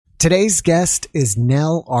Today's guest is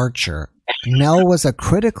Nell Archer. Nell was a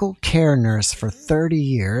critical care nurse for 30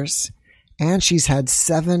 years, and she's had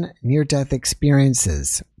 7 near-death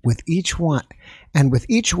experiences. With each one,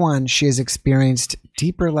 she has experienced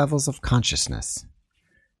deeper levels of consciousness.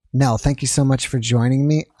 Nell, thank you so much for joining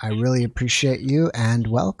me. I really appreciate you, and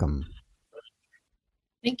welcome.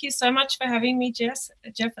 Thank you so much for having me, Jeff.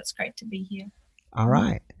 It's great to be here. All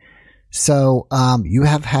right. So you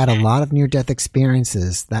have had a lot of near-death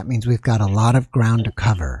experiences. That means we've got a lot of ground to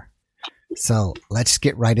cover. So let's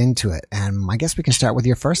get right into it. And I guess we can start with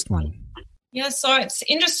your first one. Yeah, so it's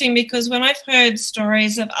interesting because when I've heard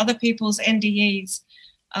stories of other people's NDEs,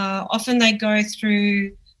 often they go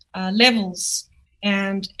through levels.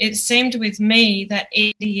 And it seemed with me that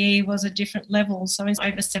NDE was a different level, so it's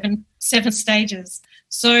over seven stages.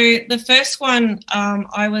 So the first one,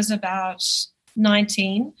 I was about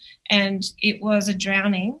 19, and it was a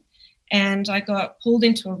drowning, and I got pulled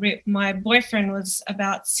into a rip. My boyfriend was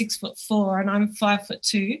about 6'4", and I'm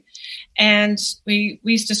 5'2", and we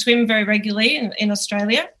used to swim very regularly in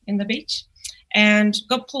Australia in the beach, and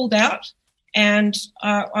got pulled out, and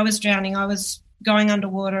I was drowning. I was going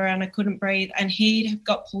underwater and I couldn't breathe, and he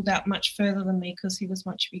got pulled out much further than me because he was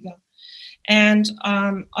much bigger. And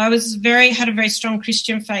I had a very strong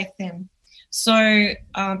Christian faith then. So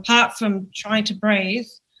apart from trying to breathe,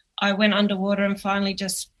 I went underwater and finally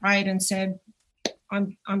just prayed and said,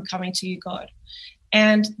 I'm coming to you, God.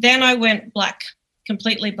 And then I went black,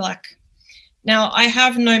 completely black. Now, I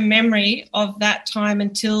have no memory of that time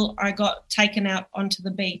until I got taken out onto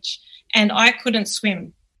the beach, and I couldn't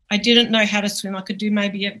swim. I didn't know how to swim. I could do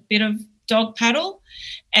maybe a bit of dog paddle.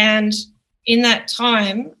 And in that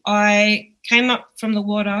time, I came up from the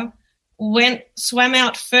water, swam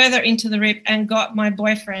out further into the rip and got my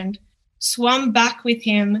boyfriend, swam back with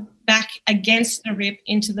him, back against the rip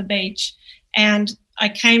into the beach. And I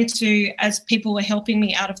came to as people were helping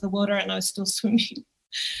me out of the water, and I was still swimming.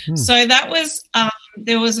 So that was,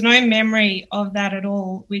 there was no memory of that at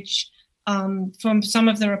all, which from some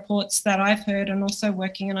of the reports that I've heard and also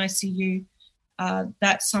working in ICU,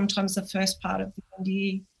 that's sometimes the first part of the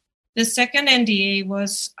NDE. The second NDE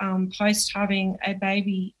was post having a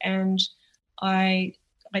baby, and I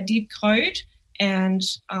did code, and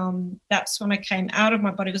that's when I came out of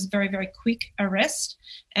my body. It was a very, very quick arrest,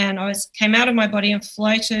 and came out of my body and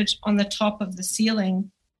floated on the top of the ceiling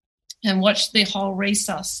and watched the whole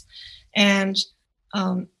resus. And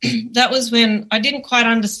that was when I didn't quite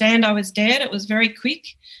understand I was dead. It was very quick,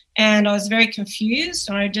 and I was very confused.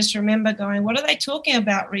 And I just remember going, what are they talking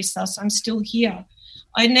about, resus? I'm still here.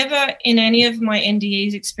 I never in any of my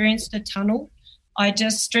NDEs experienced a tunnel. I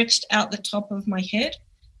just stretched out the top of my head,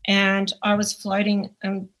 and I was floating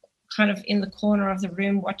and kind of in the corner of the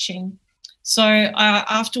room watching. So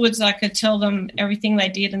afterwards I could tell them everything they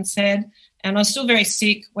did and said, and I was still very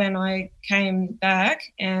sick when I came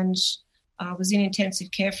back, and I was in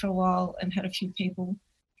intensive care for a while and had a few people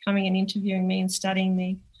coming and interviewing me and studying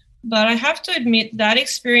me. But I have to admit that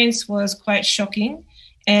experience was quite shocking,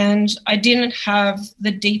 and I didn't have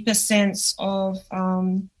the deeper sense of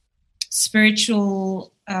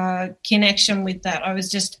spiritual connection with that. I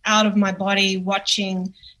was just out of my body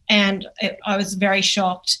watching, and I was very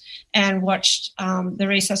shocked and watched the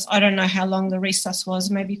resus. I don't know how long the resus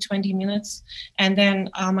was, maybe 20 minutes, and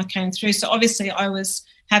then I came through. So obviously I was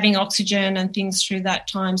having oxygen and things through that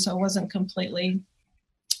time, so I wasn't completely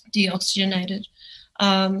deoxygenated.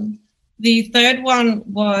 The third one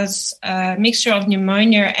was a mixture of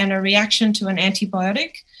pneumonia and a reaction to an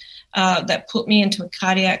antibiotic that put me into a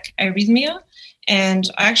cardiac arrhythmia. And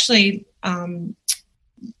I actually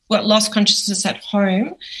lost consciousness at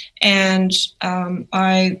home, and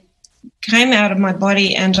I came out of my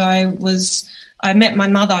body, and I met my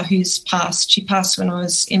mother, who's passed. She passed when I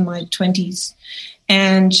was in my 20s.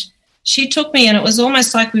 And she took me, and it was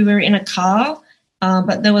almost like we were in a car,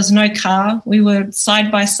 but there was no car. We were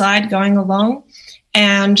side by side going along,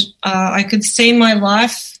 and I could see my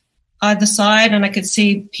life either side, and I could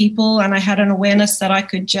see people, and I had an awareness that I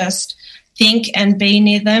could just think and be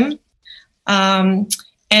near them. And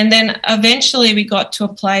then eventually we got to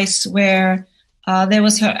a place where there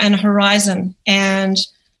was an horizon, and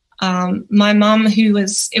my mum,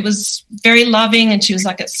 it was very loving, and she was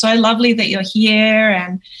like, it's so lovely that you're here,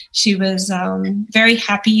 and she was very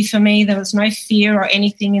happy for me. There was no fear or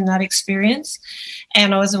anything in that experience,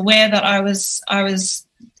 and I was aware that I was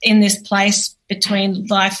in this place between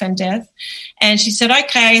life and death. And she said,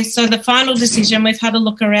 okay, so the final decision, we've had a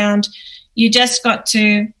look around, you just got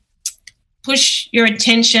to push your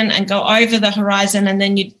attention and go over the horizon, and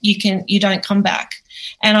then you don't come back.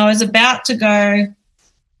 And I was about to go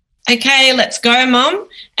okay, let's go, Mum.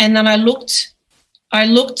 And then I looked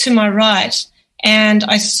to my right and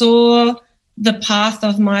I saw the path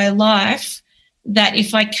of my life that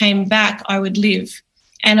if I came back, I would live.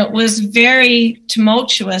 And it was very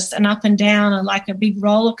tumultuous and up and down and like a big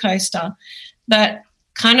roller coaster. But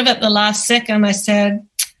kind of at the last second, I said,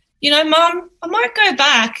 Mum, I might go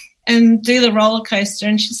back and do the roller coaster.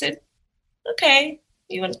 And she said, okay,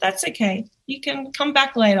 that's okay. You can come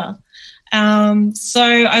back later. So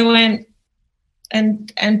I went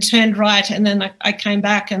and turned right, and then I came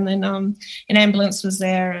back, and then an ambulance was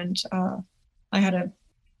there, and I had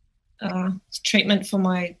a treatment for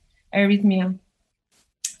my arrhythmia.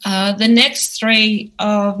 The next 3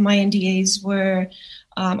 of my NDEs were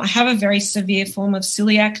I have a very severe form of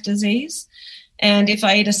celiac disease, and if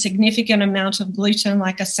I eat a significant amount of gluten,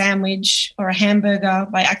 like a sandwich or a hamburger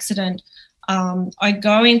by accident, I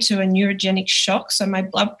go into a neurogenic shock, so my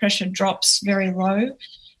blood pressure drops very low,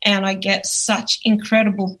 and I get such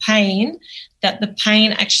incredible pain that the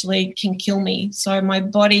pain actually can kill me. So my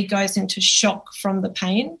body goes into shock from the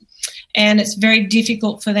pain, and it's very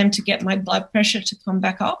difficult for them to get my blood pressure to come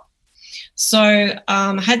back up. So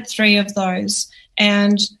I had 3 of those,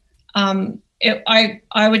 and I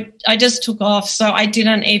just took off. So I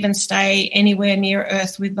didn't even stay anywhere near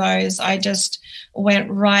Earth with those. I just went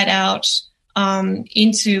right out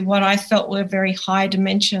into what I felt were very high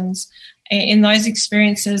dimensions. In those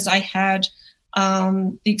experiences, I had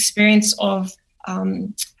the experience of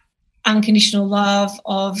unconditional love,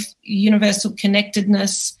 of universal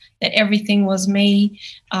connectedness, that everything was me,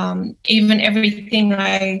 even everything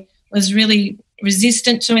I was really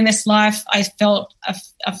resistant to in this life, I felt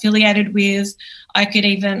affiliated with. I could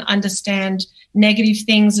even understand negative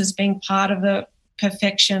things as being part of the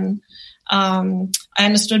perfection. I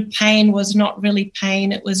understood pain was not really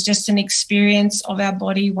pain. It was just an experience of our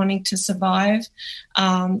body wanting to survive.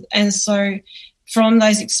 And so from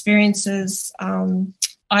those experiences,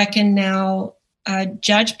 I can now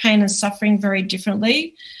judge pain and suffering very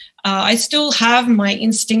differently. I still have my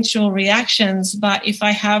instinctual reactions, but if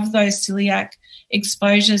I have those celiac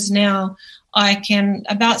exposures now, I can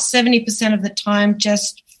about 70% of the time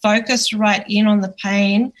just focus right in on the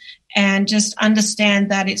pain and just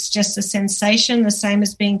understand that it's just a sensation, the same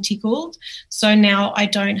as being tickled. So now I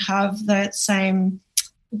don't have that same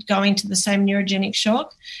going to the same neurogenic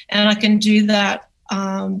shock, and I can do that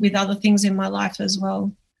with other things in my life as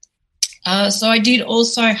well. So I did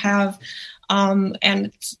also have, and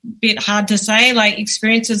it's a bit hard to say, like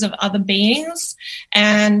experiences of other beings.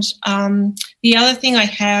 And the other thing I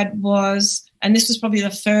had was, and this was probably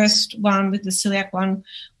the first one with the celiac one,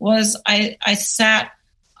 was I sat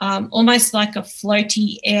almost like a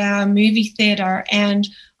floaty air movie theatre and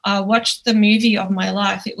watched the movie of my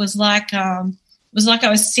life. It was like I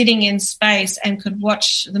was sitting in space and could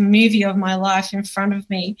watch the movie of my life in front of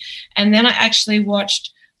me. And then I actually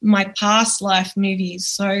watched my past life movies.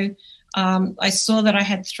 So I saw that I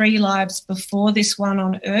had 3 lives before this one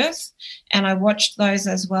on Earth, and I watched those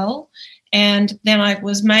as well. And then I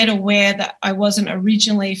was made aware that I wasn't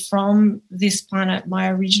originally from this planet. My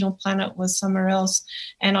original planet was somewhere else,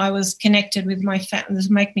 and I was connected with my family. This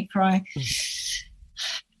make me cry.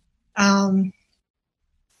 I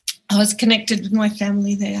was connected with my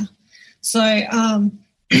family there. So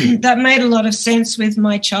that made a lot of sense with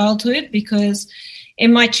my childhood, because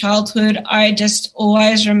in my childhood, I just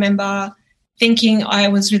always remember thinking I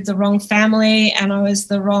was with the wrong family and I was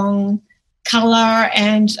the wrong colour,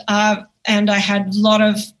 and I had a lot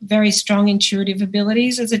of very strong intuitive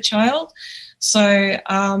abilities as a child. So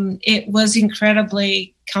it was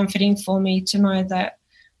incredibly comforting for me to know that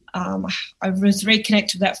I was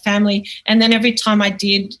reconnected with that family. And then every time I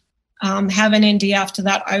did have an ND after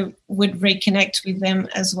that, I would reconnect with them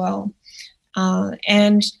as well.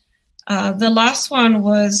 And the last one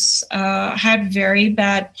was I had very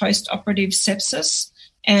bad post-operative sepsis,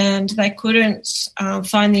 and they couldn't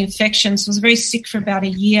find the infection. So I was very sick for about a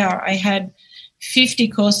year. I had 50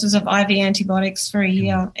 courses of IV antibiotics for a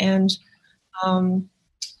year, and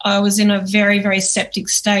I was in a very, very septic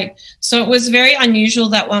state. So it was very unusual,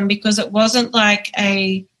 that one, because it wasn't like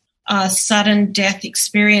a sudden death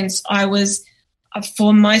experience. I was,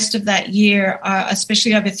 for most of that year,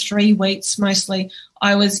 especially over 3 weeks mostly,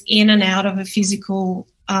 I was in and out of a physical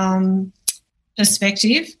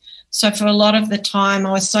perspective. So for a lot of the time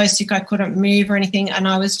I was so sick I couldn't move or anything, and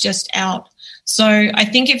I was just out. So I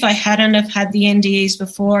think if I hadn't have had the NDEs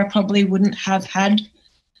before, I probably wouldn't have had.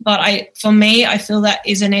 But for me, I feel that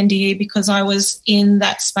is an NDE because I was in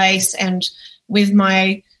that space and with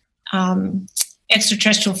my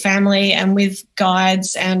extraterrestrial family and with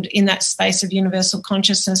guides and in that space of universal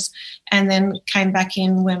consciousness, and then came back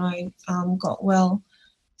in when I got well.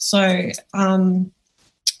 So,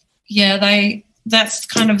 that's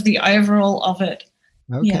kind of the overall of it.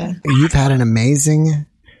 Okay. Yeah. You've had an amazing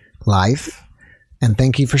life, and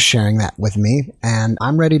thank you for sharing that with me. And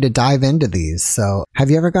I'm ready to dive into these. So have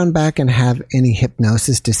you ever gone back and have any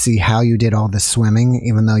hypnosis to see how you did all the swimming,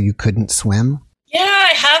 even though you couldn't swim? Yeah,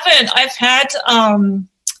 I haven't.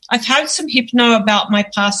 I've had some hypno about my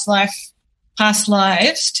past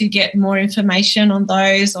lives to get more information on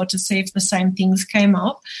those, or to see if the same things came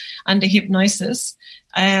up under hypnosis.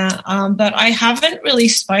 But I haven't really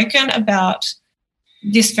spoken about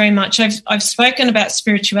this very much. I've spoken about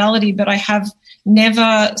spirituality, but I've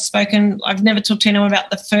never talked to anyone about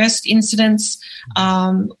the first incidents,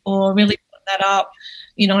 or really put that up.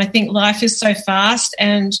 I think life is so fast,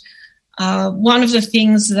 and one of the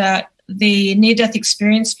things that the near-death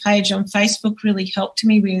experience page on Facebook really helped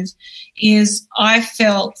me with is I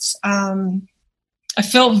felt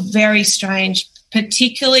very strange,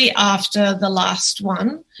 particularly after the last one.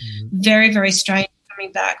 Mm-hmm. Very, very strange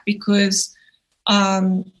coming back, because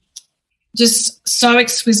just so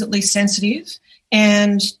exquisitely sensitive.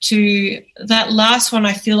 And to that last one,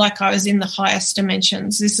 I feel like I was in the highest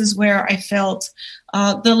dimensions. This is where I felt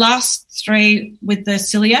the last three with the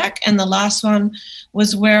celiac, and the last one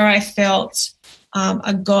was where I felt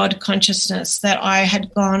a God consciousness, that I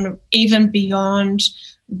had gone even beyond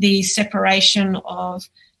the separation of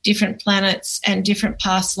different planets and different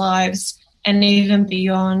past lives, and even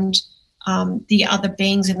beyond the other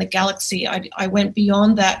beings in the galaxy. I went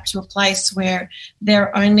beyond that to a place where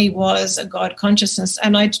there only was a God consciousness.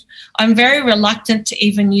 And I'm very reluctant to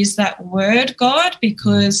even use that word God,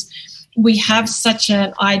 because we have such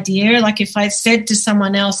an idea. Like if I said to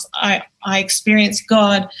someone else, I experienced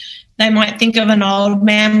God, they might think of an old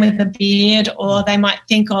man with a beard, or they might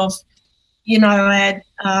think of,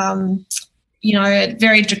 a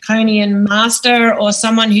very draconian master, or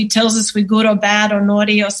someone who tells us we're good or bad or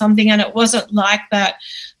naughty or something. And it wasn't like that.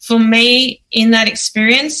 For me, in that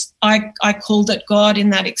experience, I called it God in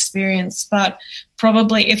that experience. But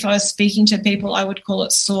probably if I was speaking to people, I would call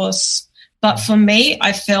it Source. But for me,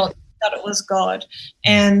 I felt that it was God.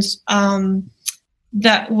 And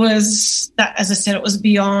that, as I said, it was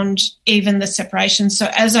beyond even the separation. So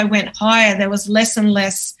as I went higher, there was less and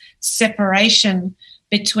less separation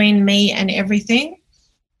between me and everything.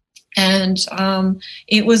 And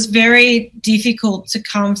it was very difficult to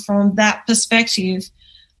come from that perspective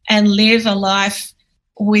and live a life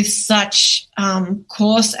with such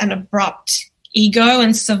coarse and abrupt ego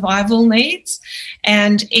and survival needs.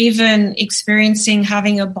 And even experiencing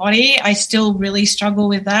having a body, I still really struggle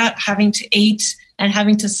with that, having to eat and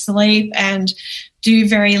having to sleep and do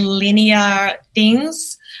very linear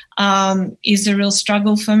things is a real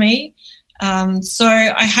struggle for me. So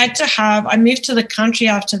I moved to the country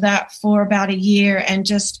after that for about a year, and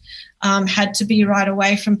just had to be right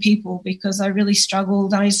away from people because I really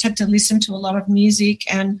struggled. I just had to listen to a lot of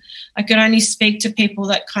music, and I could only speak to people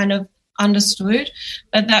that kind of understood.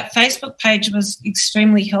 But that Facebook page was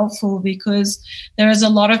extremely helpful, because there is a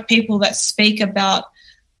lot of people that speak about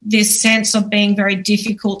this sense of being very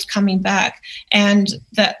difficult coming back, and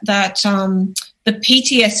that the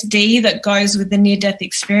PTSD that goes with the near-death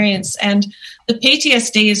experience. And the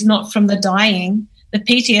PTSD is not from the dying. The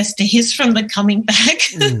PTSD is from the coming back.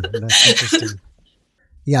 That's interesting.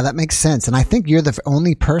 Yeah, that makes sense. And I think you're the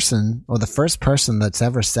only person, or the first person, that's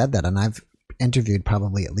ever said that. And I've interviewed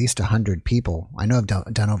probably at least 100 people. I know I've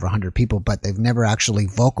done over 100 people, but they've never actually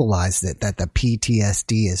vocalized it, that the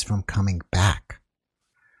PTSD is from coming back.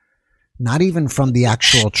 Not even from the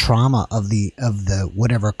actual trauma of the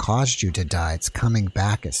whatever caused you to die. It's coming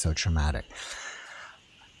back is so traumatic.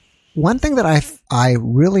 One thing that I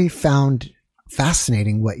really found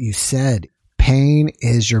fascinating, what you said, pain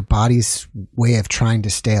is your body's way of trying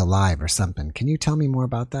to stay alive or something. Can you tell me more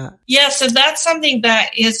about that? Yeah, so that's something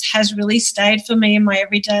that has really stayed for me in my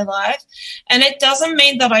everyday life. And it doesn't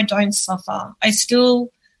mean that I don't suffer. I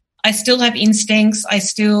still have instincts. I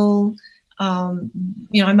still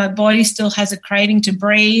my body still has a craving to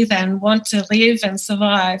breathe and want to live and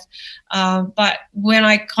survive. But when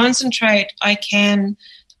I concentrate, I can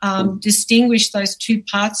distinguish those two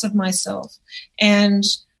parts of myself. And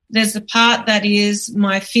there's the part that is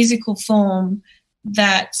my physical form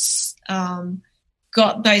that's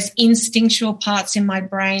got those instinctual parts in my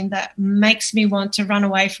brain that makes me want to run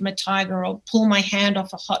away from a tiger or pull my hand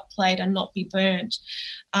off a hot plate and not be burnt.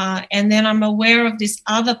 And then I'm aware of this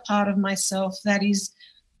other part of myself that is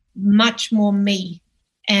much more me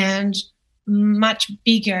and much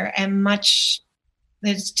bigger and much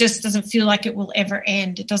it just doesn't feel like it will ever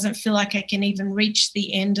end. It doesn't feel like I can even reach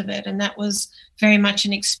the end of it. And that was very much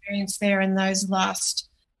an experience there in the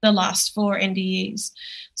last 4 NDEs.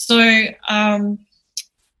 So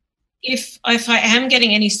if I am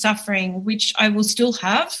getting any suffering, which I will still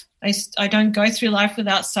have, I don't go through life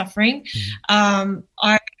without suffering.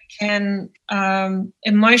 I can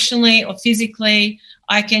emotionally or physically,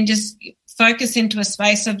 I can just focus into a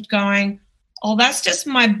space of going, oh, that's just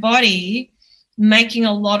my body making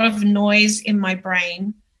a lot of noise in my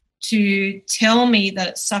brain to tell me that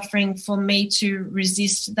it's suffering for me to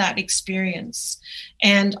resist that experience.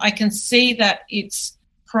 And I can see that its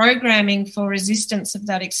programming for resistance of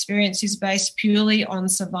that experience is based purely on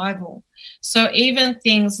survival. So even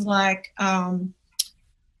things like,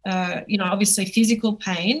 obviously physical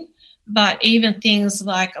pain, but even things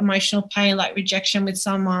like emotional pain, like rejection with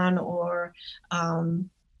someone or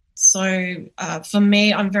for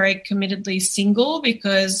me, I'm very committedly single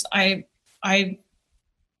because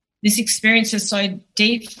this experience is so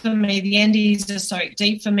deep for me. The NDEs are so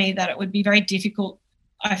deep for me that it would be very difficult,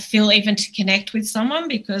 I feel, even to connect with someone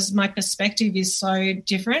because my perspective is so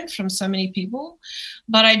different from so many people.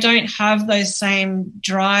 But I don't have those same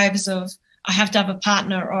drives of I have to have a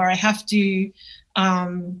partner or I have to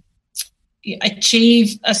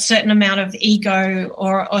achieve a certain amount of ego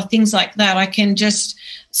or things like that. I can just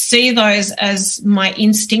see those as my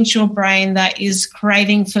instinctual brain that is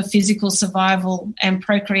craving for physical survival and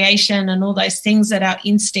procreation and all those things that our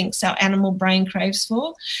instincts, our animal brain craves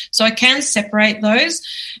for. So I can separate those.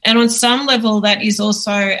 And on some level, that is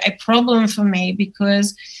also a problem for me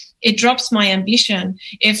because it drops my ambition.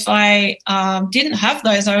 If I didn't have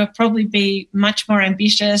those, I would probably be much more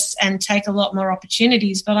ambitious and take a lot more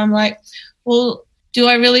opportunities. But I'm like, well, do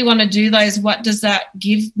I really want to do those? What does that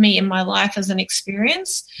give me in my life as an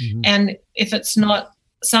experience? Mm-hmm. And if it's not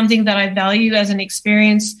something that I value as an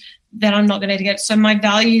experience, then I'm not going to get it. So my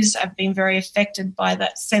values have been very affected by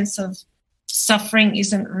that sense of suffering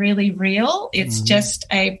isn't really real. It's just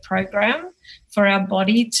a program for our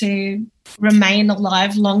body to remain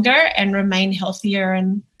alive longer and remain healthier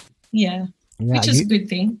and, which is a good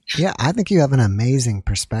thing. Yeah, I think you have an amazing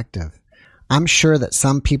perspective. I'm sure that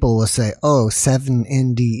some people will say, 7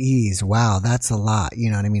 NDEs. Wow, that's a lot. You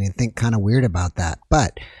know what I mean? And think kind of weird about that.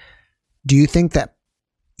 But do you think that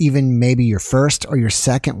even maybe your first or your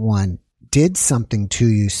second one did something to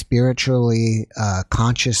you spiritually,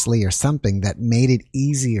 consciously, or something that made it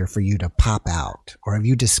easier for you to pop out? Or have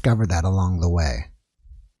you discovered that along the way?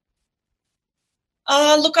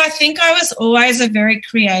 Look, I think I was always a very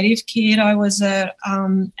creative kid. I was an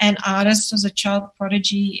artist, as a child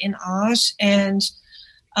prodigy in art. And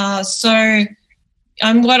so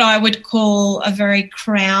I'm what I would call a very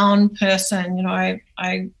crown person. You know,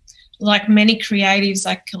 I like many creatives,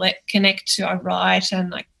 I write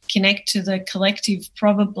and I connect to the collective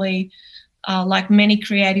probably like many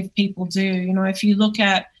creative people do. You know, if you look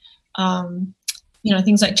at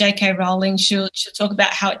things like J.K. Rowling, she'll talk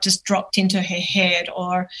about how it just dropped into her head,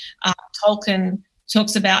 or Tolkien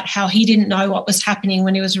talks about how he didn't know what was happening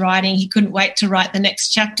when he was writing. He couldn't wait to write the next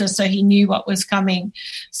chapter, so he knew what was coming.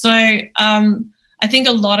 So I think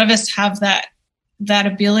a lot of us have that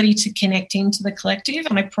ability to connect into the collective,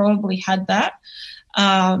 and I probably had that.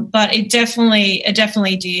 But it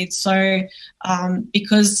definitely did. So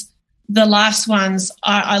because the last ones,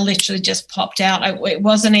 I literally just popped out. It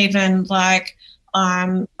wasn't even like,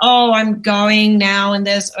 I'm going now and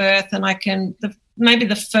there's Earth and I can maybe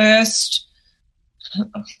the first.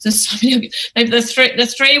 Maybe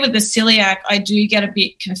the three with the celiac, I do get a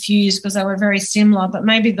bit confused because they were very similar. But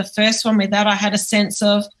maybe the first one with that, I had a sense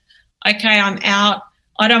of, okay, I'm out.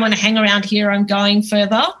 I don't want to hang around here. I'm going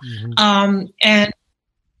further. Mm-hmm. And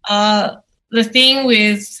the thing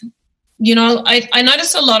with, I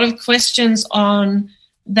noticed a lot of questions on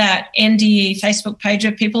that NDE Facebook page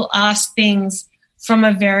where people ask things from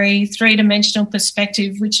a very three-dimensional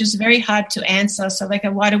perspective, which is very hard to answer. So they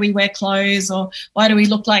go, why do we wear clothes, or why do we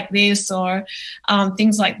look like this, or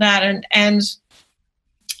things like that. And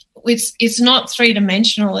it's not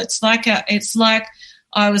three-dimensional. It's like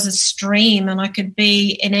I was a stream and I could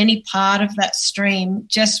be in any part of that stream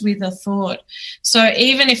just with a thought. So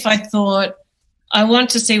even if I thought, I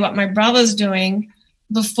want to see what my brother's doing,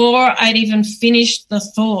 before I'd even finished the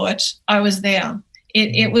thought, I was there.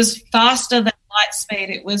 It was faster than light speed.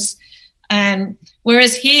 It was, and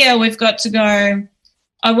whereas here we've got to go,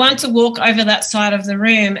 I want to walk over that side of the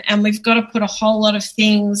room and we've got to put a whole lot of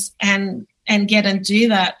things and get and do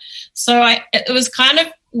that. So it was kind of,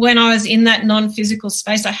 when I was in that non-physical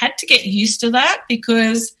space, I had to get used to that,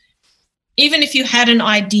 because even if you had an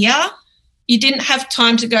idea, you didn't have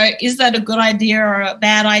time to go, is that a good idea or a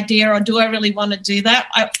bad idea, or do I really want to do that?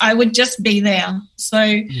 I would just be there. So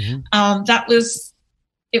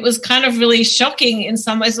it was kind of really shocking in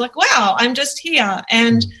some ways, like, wow, I'm just here.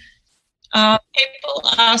 And people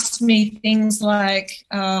ask me things like,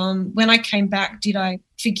 when I came back, did I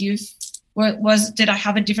forgive? Did I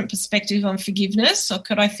have a different perspective on forgiveness, or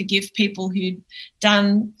could I forgive people who'd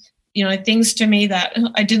done, things to me that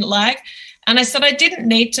I didn't like? And I said I didn't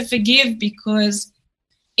need to forgive, because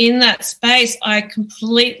in that space I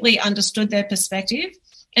completely understood their perspective.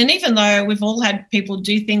 And even though we've all had people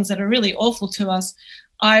do things that are really awful to us,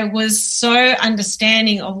 I was so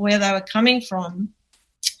understanding of where they were coming from.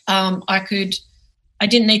 I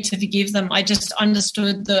didn't need to forgive them. I just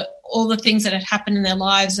understood all the things that had happened in their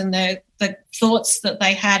lives and the thoughts that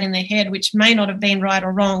they had in their head, which may not have been right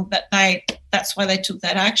or wrong, but that's why they took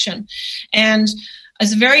that action. And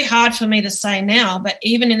it's very hard for me to say now, but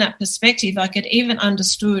even in that perspective, I could even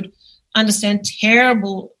understand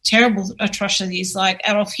terrible, terrible atrocities like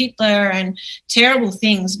Adolf Hitler and terrible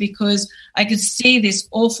things, because I could see this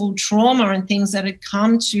awful trauma and things that had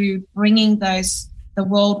come to bringing the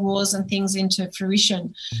world wars and things into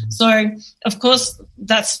fruition. Mm-hmm. So, of course,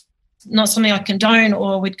 that's not something I condone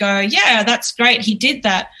or would go, yeah, that's great, he did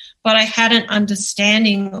that. But I had an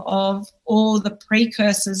understanding of all the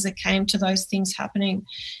precursors that came to those things happening.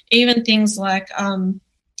 Even things like,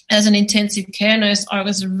 as an intensive care nurse, I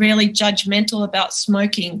was really judgmental about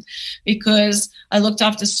smoking, because I looked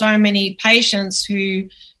after so many patients who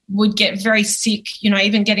would get very sick,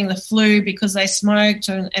 even getting the flu because they smoked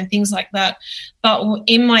and things like that. But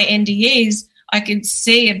in my NDEs, I could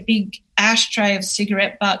see a big ashtray of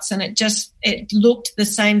cigarette butts, and it looked the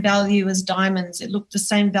same value as diamonds. It looked the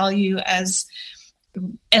same value as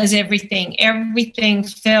everything. Everything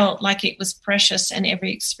felt like it was precious, and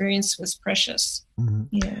every experience was precious. Mm-hmm.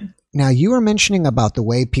 Yeah. Now, you were mentioning about the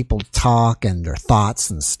way people talk and their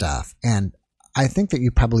thoughts and stuff, and I think that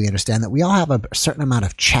you probably understand that we all have a certain amount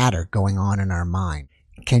of chatter going on in our mind.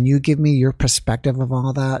 Can you give me your perspective of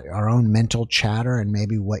all that, our own mental chatter, and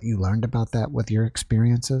maybe what you learned about that with your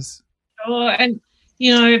experiences? Sure. And,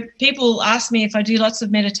 people ask me if I do lots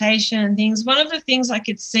of meditation and things. One of the things I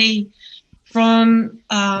could see from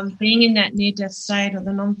being in that near-death state, or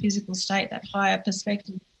the non-physical state, that higher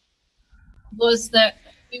perspective, was that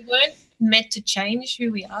we weren't meant to change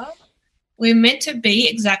who we are. We're meant to be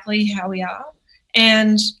exactly how we are.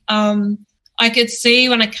 And I could see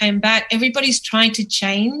when I came back, everybody's trying to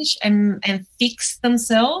change and fix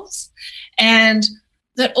themselves, and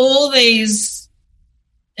that all these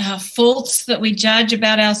faults that we judge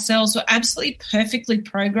about ourselves were absolutely perfectly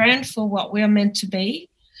programmed for what we're meant to be.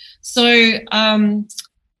 So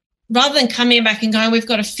rather than coming back and going, we've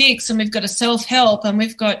got to fix and we've got to self-help and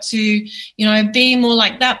we've got to, be more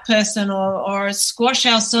like that person or squash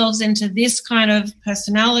ourselves into this kind of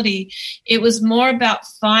personality, it was more about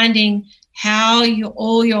finding how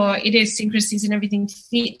all your idiosyncrasies and everything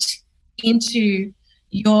fit into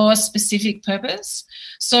your specific purpose.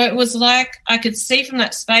 So it was like I could see from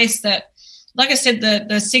that space that, like I said,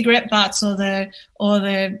 the cigarette butts or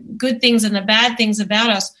the good things and the bad things about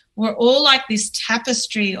us were all like this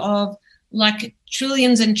tapestry of like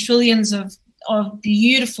trillions and trillions of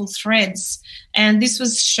beautiful threads. And this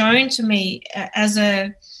was shown to me as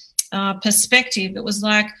a perspective. It was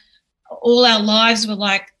like all our lives were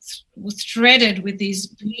like threaded with these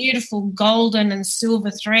beautiful golden and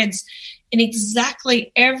silver threads, and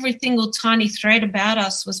exactly every single tiny thread about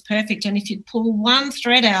us was perfect. And if you pull one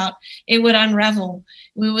thread out, it would unravel.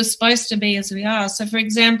 We were supposed to be as we are. So, for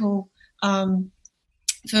example,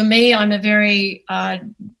 for me, I'm a very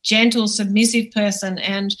gentle, submissive person,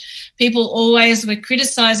 and people always were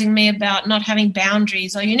criticizing me about not having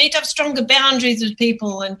boundaries. You need to have stronger boundaries with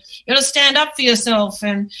people, and you got to stand up for yourself,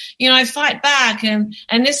 and fight back, and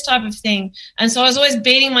this type of thing. And so I was always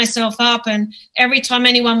beating myself up, and every time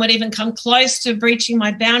anyone would even come close to breaching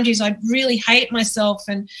my boundaries, I'd really hate myself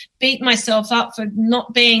and beat myself up for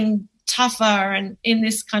not being tougher, and in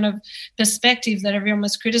this kind of perspective that everyone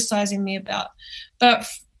was criticizing me about. But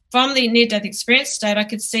from the near-death experience state, I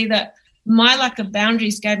could see that my lack of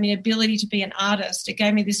boundaries gave me the ability to be an artist. It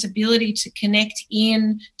gave me this ability to connect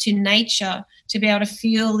in to nature, to be able to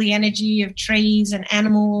feel the energy of trees and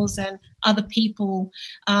animals and other people,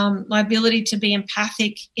 my ability to be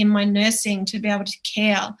empathic in my nursing, to be able to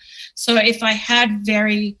care. So if I had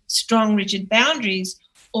very strong, rigid boundaries,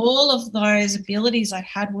 all of those abilities I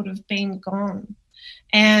had would have been gone.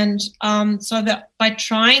 And so that by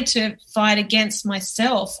trying to fight against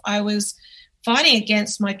myself, I was fighting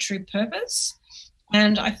against my true purpose.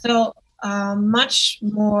 And I felt much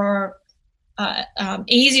more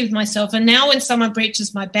easy with myself. And now when someone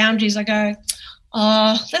breaches my boundaries, I go,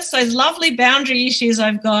 oh, that's those lovely boundary issues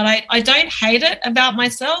I've got. I don't hate it about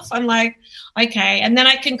myself. I'm like, okay. And then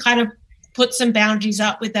I can kind of put some boundaries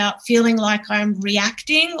up without feeling like I'm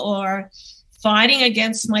reacting or fighting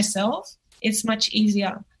against myself. It's much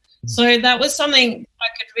easier. So that was something I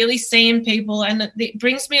could really see in people, and it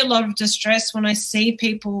brings me a lot of distress when I see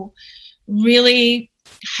people really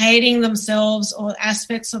hating themselves or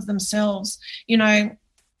aspects of themselves, you know,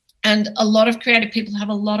 and a lot of creative people have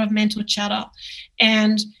a lot of mental chatter.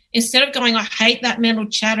 And instead of going, I hate that mental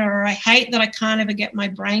chatter, or I hate that I can't ever get my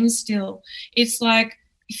brain still, it's like,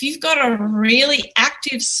 if you've got a really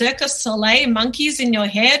active Cirque du Soleil monkeys in your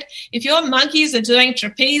head, if your monkeys are doing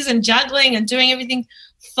trapeze and juggling and doing everything,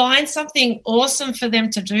 find something awesome for them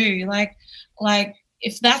to do. Like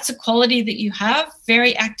if that's a quality that you have,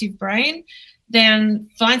 very active brain, then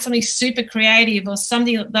find something super creative or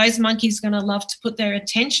something that those monkeys are going to love to put their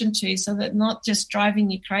attention to, so that not just driving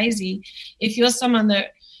you crazy. If you're someone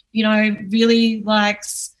that, you know, really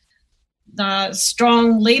likes the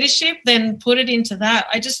strong leadership, then put it into that.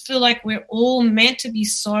 I just feel like we're all meant to be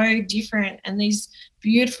so different, and these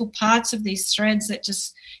beautiful parts of these threads that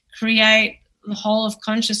just create the whole of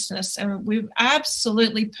consciousness. And we're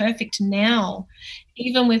absolutely perfect now,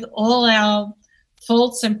 even with all our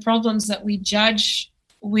faults and problems that we judge.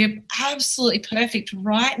 We're absolutely perfect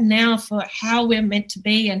right now for how we're meant to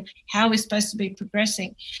be and how we're supposed to be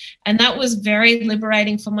progressing. And that was very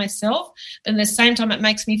liberating for myself. But at the same time, it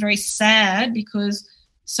makes me very sad because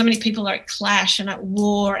so many people are at clash and at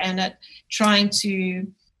war and at trying to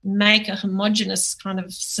make a homogenous kind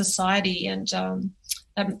of society. And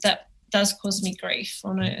that does cause me grief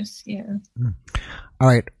on earth. Yeah. All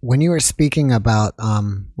right. When you were speaking about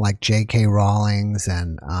like J.K. Rowling's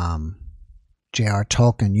and J.R.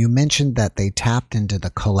 Tolkien, you mentioned that they tapped into the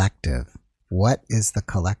collective. What is the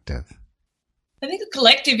collective? I think the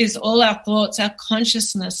collective is all our thoughts, our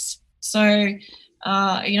consciousness. So,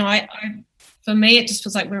 you know, for me, it just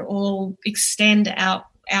feels like we're all extend out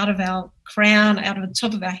of our crown, out of the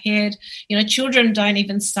top of our head. You know, children don't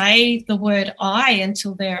even say the word I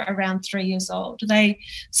until they're around 3 years old. They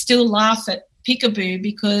still laugh at peekaboo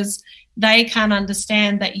because they can't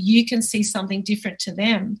understand that you can see something different to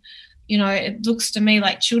them. You know, it looks to me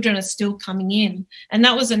like children are still coming in. And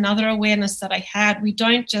that was another awareness that I had. We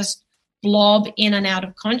don't just blob in and out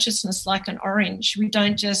of consciousness like an orange. We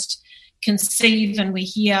don't just conceive and we're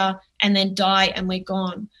here and then die and we're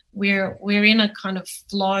gone. We're in a kind of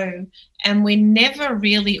flow, and we're never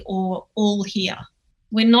really all here.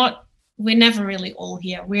 We're never really all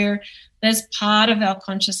here. There's part of our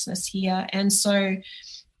consciousness here, and so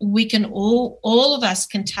we can all of us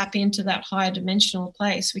can tap into that higher dimensional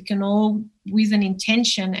place. We can all, with an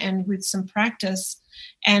intention and with some practice,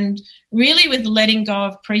 and really with letting go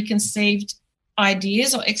of preconceived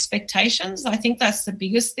ideas or expectations. I think that's the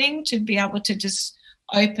biggest thing, to be able to just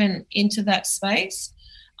open into that space.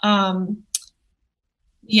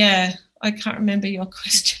 Yeah, I can't remember your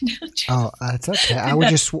question now. Oh, that's okay. I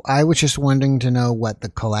was just wondering to know what the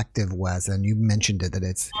collective was, and you mentioned it, that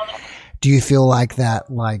it's. Do you feel like that,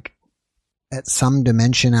 like at some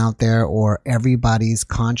dimension out there, or everybody's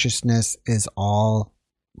consciousness is all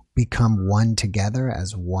become one together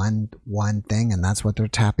as one thing, and that's what they're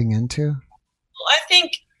tapping into? Well, I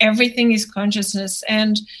think everything is consciousness,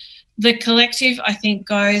 and the collective, I think,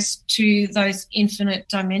 goes to those infinite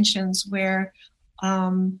dimensions where,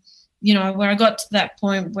 you know, where I got to that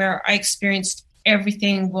point where I experienced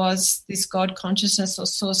everything was this God consciousness or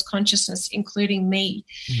source consciousness, including me.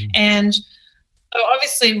 And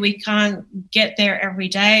obviously we can't get there every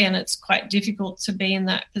day, and it's quite difficult to be in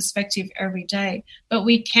that perspective every day, but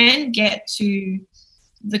we can get to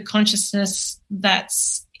the consciousness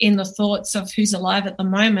that's in the thoughts of who's alive at the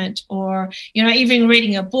moment, or, you know, even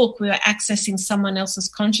reading a book, we are accessing someone else's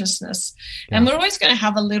consciousness. Yeah. And we're always going to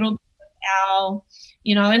have a little bit of our,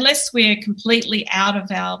 you know, unless we're completely out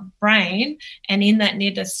of our brain and in that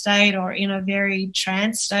nidra state, or in a very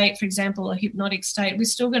trance state, for example, a hypnotic state, we're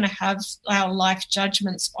still going to have our life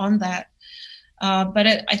judgments on that. But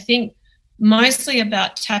I think mostly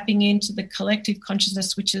about tapping into the collective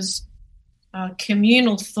consciousness, which is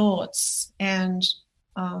communal thoughts, and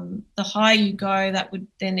the higher you go, that would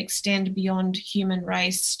then extend beyond human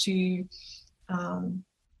race to, you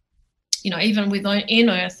know, even within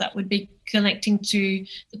Earth, that would be connecting to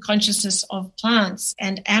the consciousness of plants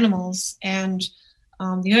and animals and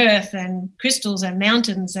the earth and crystals and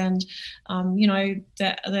mountains and, you know,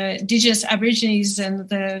 the indigenous Aborigines and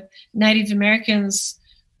the Native Americans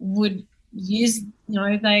would use, you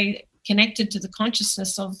know, they connected to the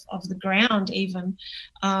consciousness of the ground even,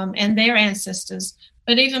 and their ancestors.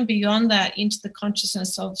 But even beyond that, into the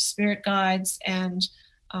consciousness of spirit guides and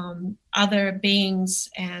other beings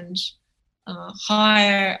and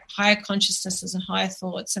higher consciousnesses and higher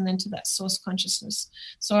thoughts, and then to that source consciousness.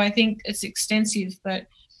 So I think it's extensive, but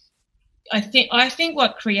I think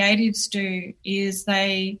what creatives do is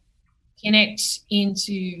they connect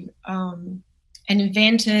into and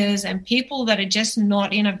inventors and people that are just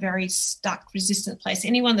not in a very stuck, resistant place.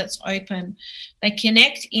 Anyone that's open, they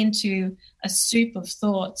connect into a soup of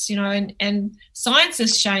thoughts, and science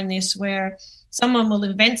has shown this, where someone will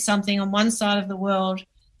invent something on one side of the world,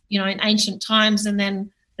 in ancient times, and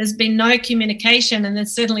then there's been no communication, and then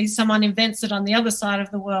suddenly someone invents it on the other side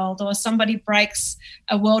of the world, or somebody breaks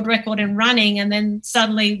a world record in running, and then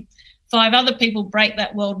suddenly 5 other people break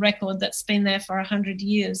that world record that's been there for 100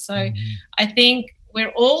 years. So I think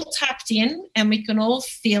we're all tapped in and we can all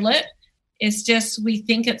feel it. It's just we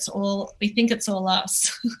think it's all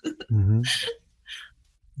us. Mm-hmm.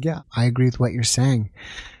 Yeah, I agree with what you're saying.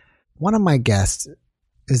 One of my guests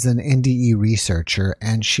is an NDE researcher,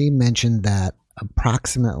 and she mentioned that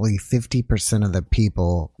approximately 50% of the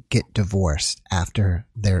people get divorced after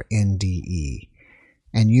their NDE.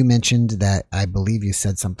 And you mentioned that, I believe you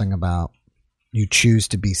said something about you choose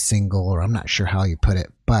to be single, or I'm not sure how you put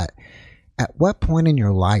it, but at what point in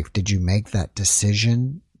your life did you make that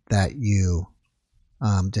decision that you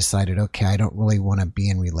decided, okay, I don't really want to be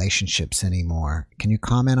in relationships anymore? Can you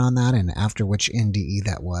comment on that, and after which NDE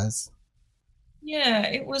that was? Yeah,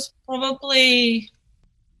 it was probably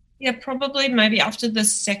maybe after the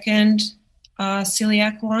second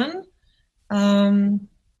celiac one.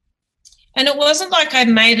 And it wasn't like I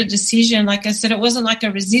made a decision. Like I said, it wasn't like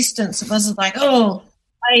a resistance. It wasn't like, oh,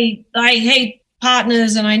 I hate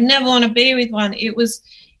partners and I never want to be with one. It was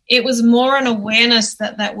more an awareness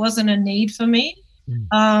that wasn't a need for me.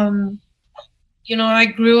 I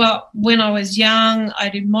grew up when I was young. I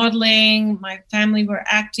did modeling. My family were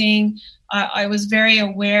acting. I was very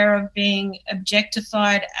aware of being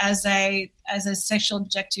objectified as a sexual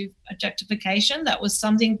objectification. That was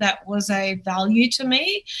something that was a value to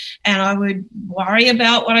me, and I would worry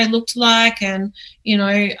about what I looked like, and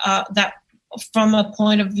that from a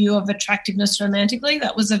point of view of attractiveness romantically,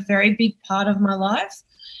 that was a very big part of my life.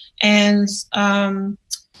 And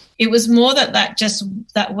it was more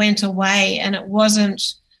that went away, and it wasn't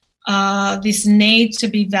this need to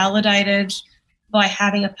be validated by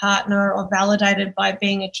having a partner or validated by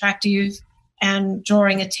being attractive and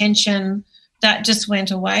drawing attention. That just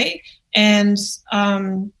went away. And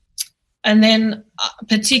then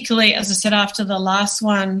particularly, as I said, after the last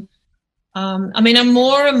one, I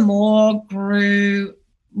more and more grew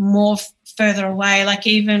more further away. Like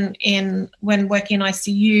even when working in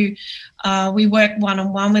ICU, we work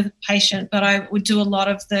one-on-one with a patient, but I would do a lot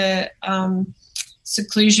of the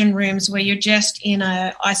seclusion rooms where you're just in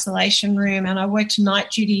a isolation room, and I worked night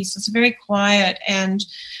duty, so it's very quiet and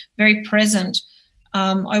very present.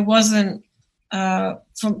 I wasn't I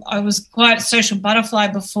was quite a social butterfly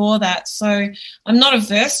before that, so I'm not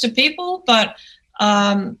averse to people, but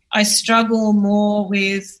I struggle more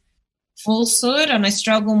with falsehood, and I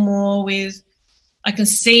struggle more with, I can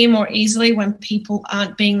see more easily when people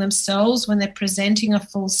aren't being themselves, when they're presenting a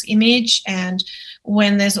false image, and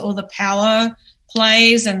when there's all the power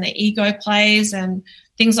plays and the ego plays and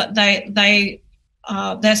things like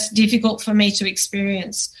that's difficult for me to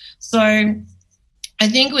experience. So I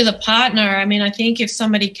think with a partner, I think if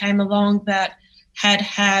somebody came along that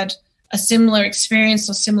had a similar experience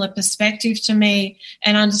or similar perspective to me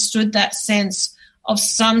and understood that sense of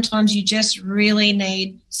sometimes you just really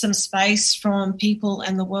need some space from people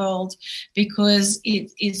and the world, because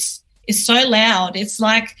it's so loud. It's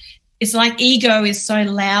like ego is so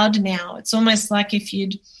loud now. It's almost like if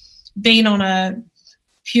you'd been on a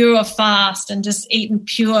pure fast and just eaten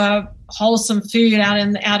pure wholesome food out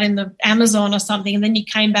in the Amazon or something, and then you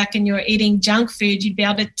came back and you were eating junk food, you'd be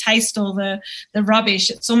able to taste all the rubbish.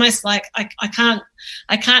 It's almost like I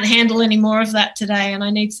can't handle any more of that today, and I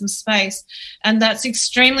need some space. And that's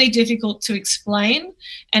extremely difficult to explain,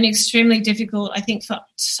 and extremely difficult, I think, for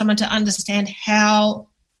someone to understand how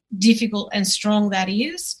difficult and strong that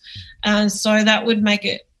is. And so that would make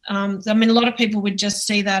it a lot of people would just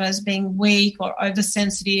see that as being weak or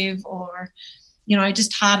oversensitive or,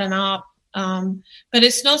 just harden up. But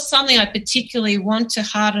it's not something I particularly want to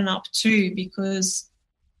harden up to, because,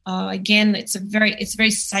 again, it's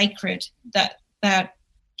very sacred, that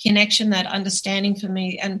connection, that understanding for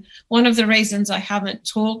me. And one of the reasons I haven't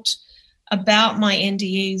talked about my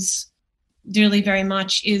NDEs really very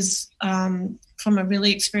much is from a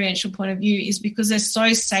really experiential point of view is because they're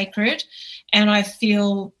so sacred, and I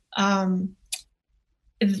feel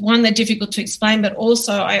one, they're difficult to explain, but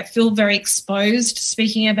also I feel very exposed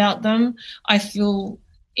speaking about them. I feel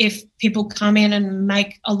if people come in and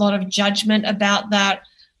make a lot of judgment about that,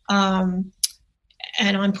 and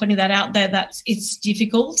I'm putting that out there, that it's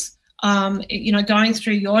difficult. Going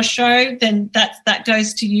through your show, then that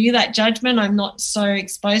goes to you, that judgment. I'm not so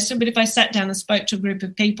exposed to it. But if I sat down and spoke to a group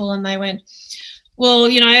of people and they went, well,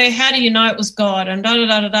 how do you know it was God? And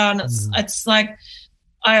da-da-da-da-da. And it's like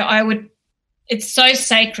I would, it's so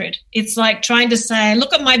sacred. It's like trying to say,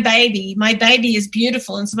 look at my baby. My baby is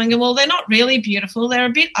beautiful. And someone go, well, they're not really beautiful. They're a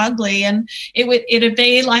bit ugly. And it'd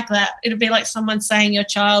be like that. It'd be like someone saying your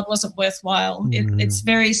child wasn't worthwhile. It's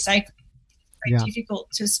very sacred. Very difficult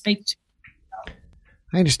to speak to.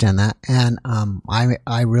 I understand that. And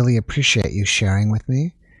I really appreciate you sharing with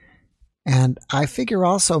me. And I figure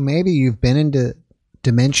also maybe you've been into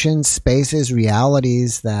dimensions, spaces,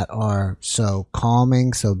 realities that are so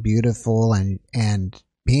calming, so beautiful, and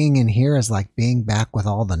being in here is like being back with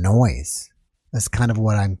all the noise. That's kind of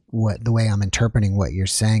the way I'm interpreting what you're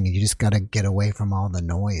saying. You just got to get away from all the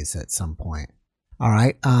noise at some point. All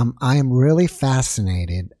right. I am really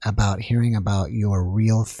fascinated about hearing about your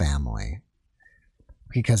real family,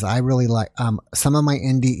 because I really like some of my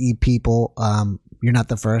NDE people. You're not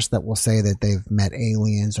the first that will say that they've met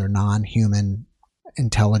aliens or non-human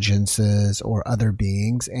intelligences or other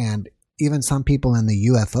beings, and even some people in the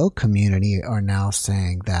UFO community are now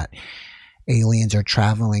saying that aliens are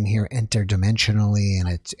traveling here interdimensionally,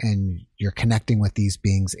 and you're connecting with these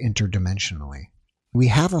beings interdimensionally. We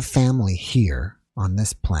have a family here on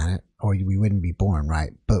this planet, or we wouldn't be born,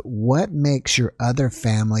 right? But what makes your other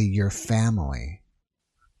family your family?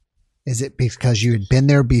 Is it because you had been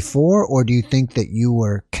there before, or do you think that you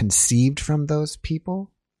were conceived from those people?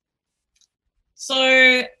 So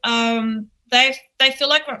they feel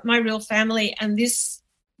like my real family, and this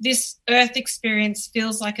Earth experience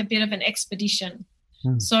feels like a bit of an expedition.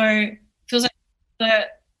 So it feels like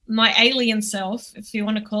my alien self, if you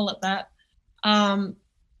want to call it that,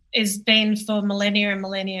 has been for millennia and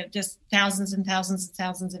millennia, just thousands and thousands and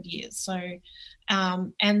thousands of years. So,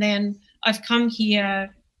 and then I've come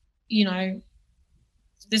here,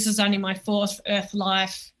 this is only my fourth Earth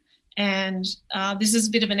life. And this is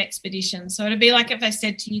a bit of an expedition. So it'd be like if I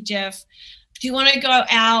said to you, Jeff, do you want to go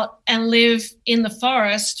out and live in the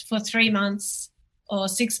forest for 3 months or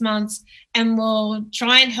 6 months, and we'll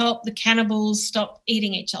try and help the cannibals stop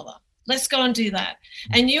eating each other? Let's go and do that.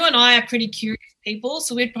 And you and I are pretty curious people,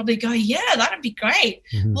 so we'd probably go, yeah, that'd be great.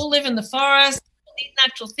 We'll live in the forest, we'll eat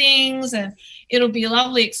natural things, and it'll be a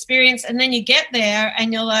lovely experience. And then you get there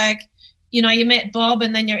and you're like, you met Bob,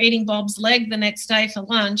 and then you're eating Bob's leg the next day for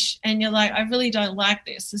lunch, and you're like, I really don't like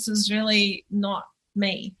this. This is really not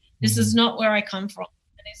me. This is not where I come from.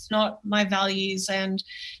 And it's not my values, and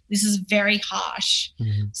this is very harsh.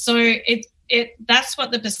 So that's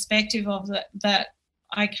what the perspective of that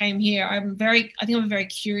I came here. I think I'm a very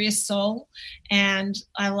curious soul, and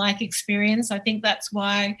I like experience. I think that's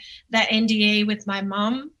why that NDE with my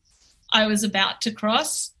mum, I was about to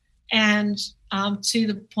cross, and to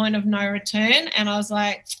the point of no return. And I was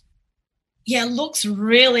like, yeah, it looks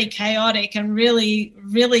really chaotic and really,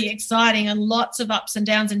 really exciting, and lots of ups and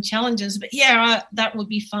downs and challenges. But yeah, that would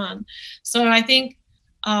be fun. So I think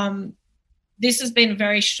this has been a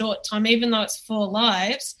very short time, even though it's 4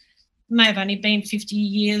 lives. It may have only been 50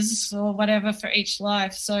 years or whatever for each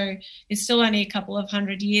life. So it's still only a couple of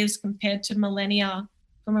 100 years compared to millennia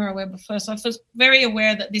from where I were before. So I was very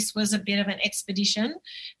aware that this was a bit of an expedition,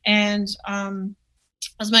 and I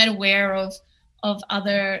was made aware of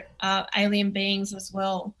other alien beings as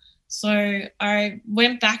well. So I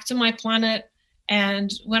went back to my planet,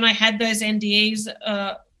 and when I had those NDEs,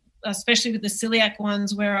 especially with the celiac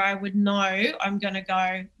ones, where I would know I'm going to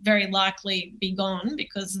go, very likely be gone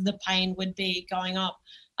because the pain would be going up,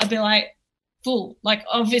 I'd be like full, like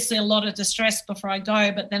obviously a lot of distress before I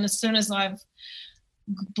go, but then as soon as I've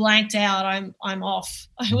blanked out, I'm off.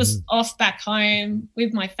 I was off back home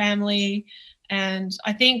with my family, and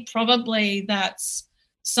I think probably that's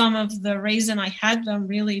some of the reason I had them,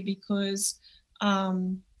 really, because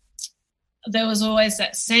there was always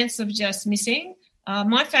that sense of just missing.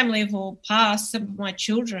 My family have all passed, some of my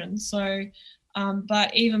children, so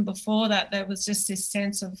but even before that, there was just this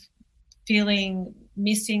sense of feeling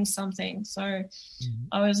missing something. So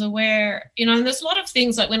I was aware, and there's a lot of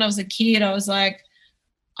things, like when I was a kid, I was like,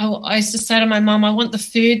 I used to say to my mum, I want the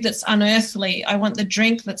food that's unearthly. I want the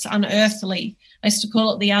drink that's unearthly. I used to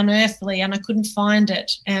call it the unearthly, and I couldn't find it,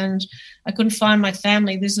 and I couldn't find my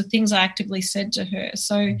family. These are things I actively said to her.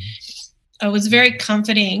 So it was very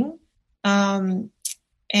comforting. And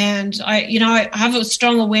I have a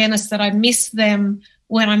strong awareness that I miss them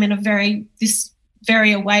when I'm in this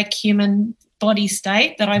very awake human body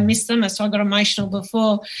state, that I miss them. So I got emotional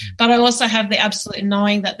before, but I also have the absolute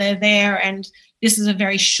knowing that they're there, and this is a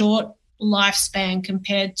very short lifespan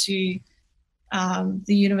compared to the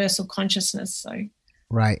universal consciousness. So,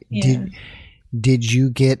 right. Yeah. Did you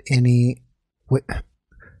get any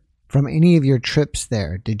from any of your trips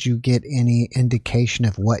there? Did you get any indication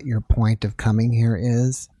of what your point of coming here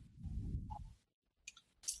is?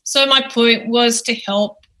 So my point was to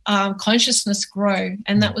help consciousness grow,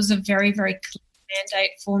 and that was a very, very clear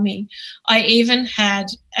mandate for me. I even had,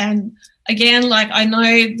 and again, like, I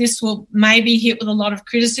know this will maybe hit with a lot of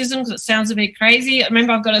criticism because it sounds a bit crazy.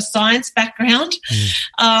 Remember, I've got a science background.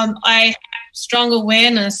 I have strong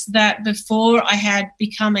awareness that before I had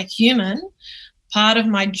become a human, part of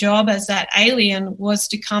my job as that alien was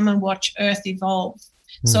to come and watch Earth evolve.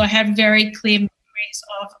 So I had very clear memories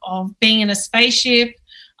of being in a spaceship,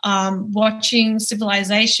 watching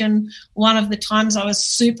civilization. One of the times I was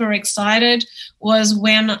super excited was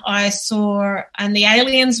when I saw, and the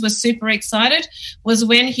aliens were super excited, was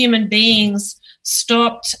when human beings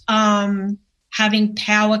stopped having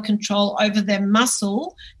power control over their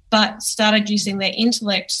muscle but started using their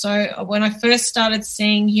intellect. So when I first started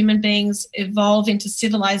seeing human beings evolve into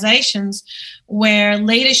civilizations where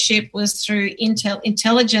leadership was through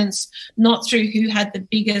intelligence, not through who had the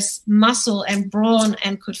biggest muscle and brawn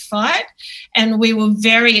and could fight, and we were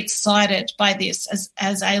very excited by this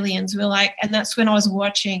as aliens. We were like, and that's when I was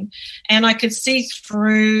watching, and I could see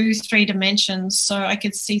through 3 dimensions, so I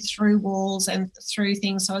could see through walls and through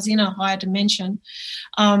things. So I was in a higher dimension.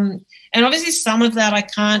 And obviously some of that I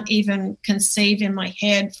can't even conceive in my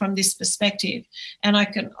head from this perspective, and I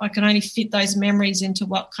can only fit those memories into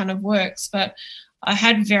what kind of works. But I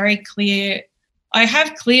have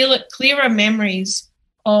clearer memories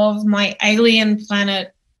of my alien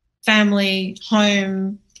planet, family,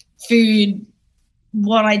 home, food,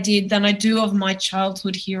 what I did than I do of my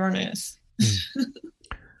childhood here on Earth.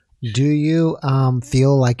 Do you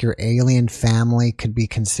feel like your alien family could be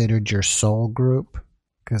considered your soul group?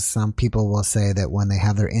 Because some people will say that when they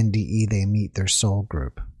have their NDE, they meet their soul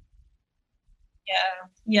group.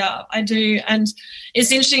 Yeah, I do. And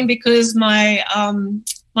it's interesting because my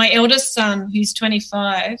eldest son, who's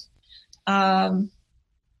 25,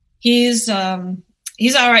 he's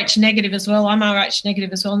RH negative as well. I'm RH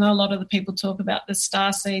negative as well. I know a lot of the people talk about the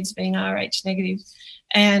star seeds being RH negative.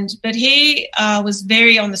 But he was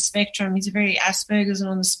very on the spectrum. He's very Asperger's and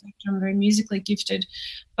on the spectrum, very musically gifted.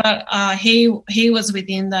 But he was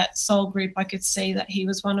within that soul group. I could see that he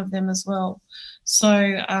was one of them as well.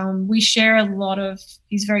 So we share a lot of,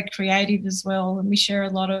 he's very creative as well, and we share a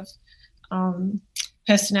lot of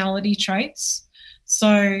personality traits.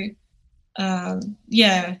 So,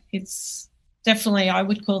 it's definitely, I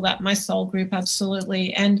would call that my soul group,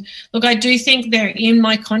 absolutely. And look, I do think they're in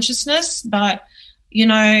my consciousness, but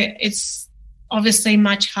it's obviously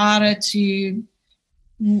much harder to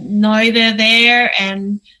know they're there,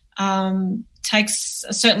 and takes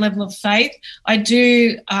a certain level of faith. I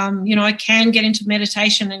do, I can get into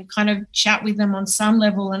meditation and kind of chat with them on some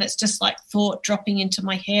level, and it's just like thought dropping into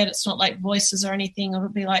my head. It's not like voices or anything. It'll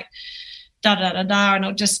be like da da da da, and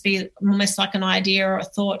it'll just be almost like an idea or a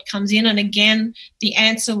thought comes in, and again the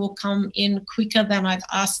answer will come in quicker than I've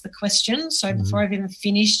asked the question. So before I've even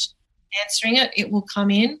finished answering it, it will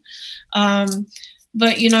come in. But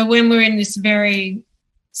when we're in this very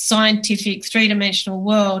scientific 3-dimensional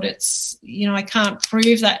world, it's I can't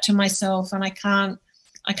prove that to myself, and I can't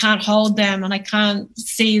hold them, and I can't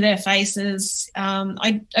see their faces.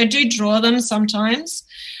 I do draw them sometimes,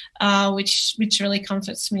 which really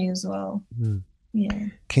comforts me as well. Yeah.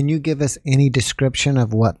 Can you give us any description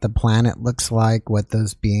of what the planet looks like, what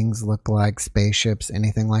those beings look like, spaceships,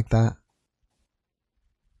 anything like that?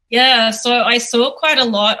 Yeah, so I saw quite a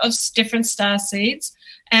lot of different star seeds,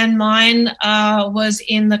 and mine was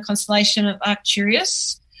in the constellation of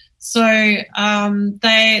Arcturus. So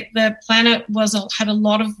the planet had a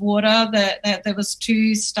lot of water. There was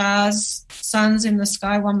 2 suns in the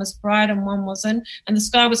sky. One was bright and one wasn't, and the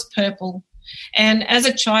sky was purple. And as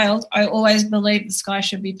a child, I always believed the sky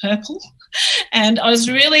should be purple. And I was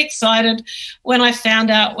really excited when I found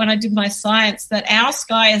out, when I did my science, that our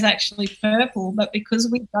sky is actually purple, but because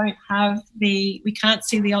we can't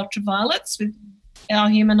see the ultraviolets with our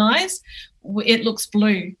human eyes, it looks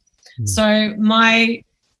blue. So my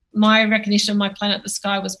recognition of my planet, the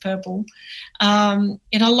sky, was purple. It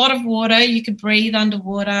had a lot of water. You could breathe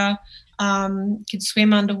underwater. You could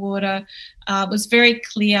swim underwater. It was very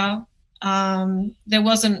clear. There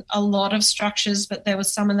wasn't a lot of structures, but there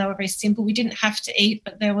was some, and they were very simple. We didn't have to eat,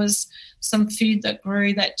 but there was some food that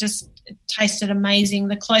grew that just tasted amazing.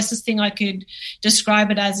 The closest thing I could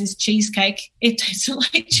describe it as is cheesecake. It tasted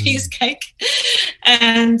like cheesecake.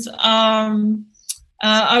 And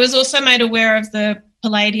I was also made aware of the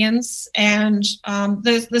Palladians and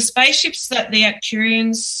the spaceships that the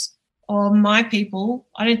Acturians, or my people,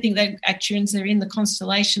 I don't think they're Acturians, they're in the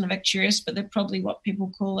constellation of Acturius, but they're probably what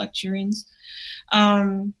people call Acturians.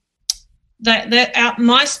 My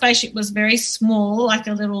spaceship was very small, like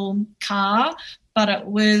a little car, but it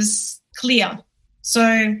was clear.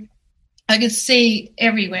 So I could see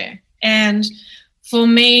everywhere. And for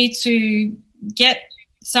me to get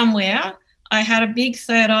somewhere, I had a big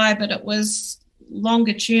third eye, but it was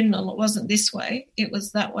longitudinal. It wasn't this way. It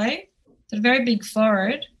was that way. It's a very big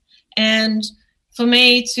forehead. And for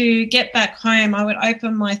me to get back home, I would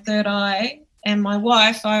open my third eye, and my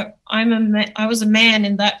wife, I was a man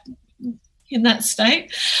in that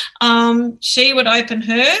state. She would open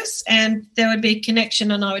hers, and there would be a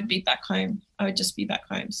connection, and I would be back home. I would just be back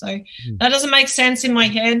home. So that doesn't make sense in my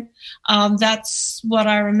head. That's what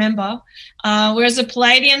I remember. Whereas the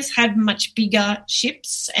Palladians had much bigger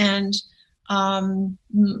ships, and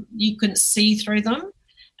you couldn't see through them.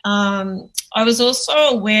 I was also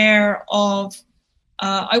aware of.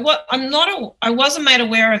 I wasn't made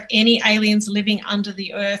aware of any aliens living under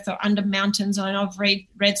the earth or under mountains. And I've read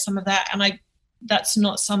some of that, and that's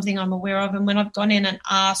not something I'm aware of. And when I've gone in and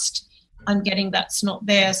asked, I'm getting that's not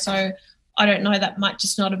there. So I don't know, that might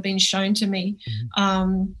just not have been shown to me.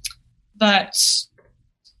 But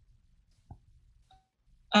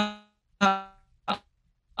I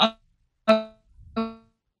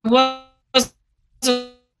was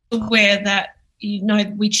aware that,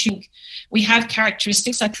 we have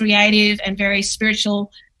characteristics are creative and very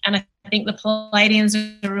spiritual, and I think the Palladians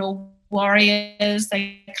are real warriors.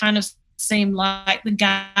 They kind of seem like the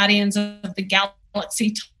guardians of the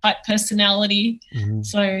galaxy type personality.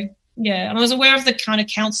 So yeah, and I was aware of the kind of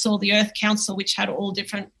council, the Earth Council, which had all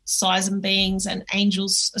different size and beings and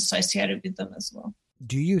angels associated with them as well.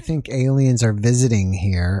 Do you think aliens are visiting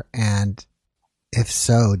here? And if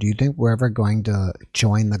so, do you think we're ever going to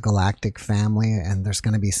join the galactic family and there's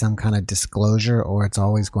going to be some kind of disclosure, or it's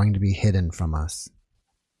always going to be hidden from us?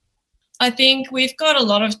 I think we've got a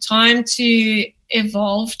lot of time to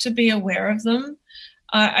evolve to be aware of them.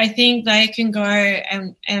 I think they can go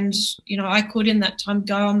and I could in that time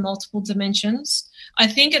go on multiple dimensions. I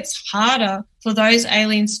think it's harder for those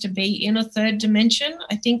aliens to be in a third dimension.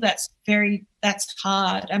 I think that's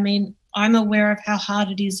hard. I mean, I'm aware of how hard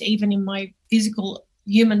it is even in my physical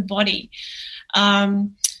human body.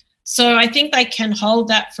 So I think they can hold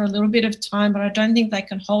that for a little bit of time, but I don't think they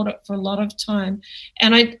can hold it for a lot of time.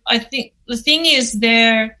 And I think the thing is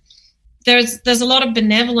there's a lot of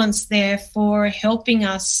benevolence there for helping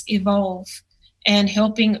us evolve and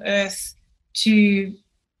helping Earth to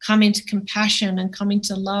come into compassion and come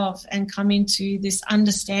into love and come into this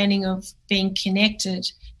understanding of being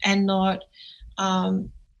connected and not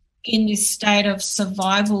in this state of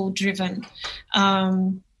survival driven.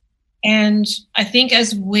 And I think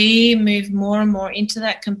as we move more and more into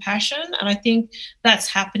that compassion, and I think that's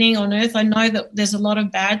happening on Earth, I know that there's a lot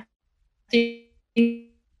of bad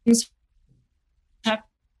things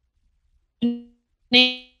happening,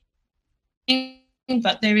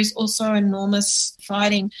 but there is also enormous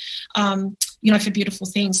fighting, for beautiful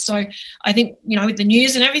things. So I think, with the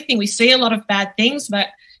news and everything, we see a lot of bad things, but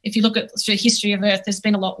if you look at the history of Earth, there's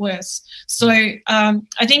been a lot worse. So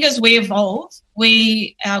I think as we evolve,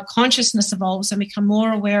 our consciousness evolves and become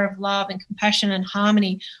more aware of love and compassion and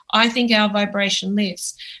harmony. I think our vibration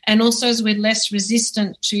lifts. And also as we're less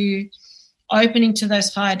resistant to opening to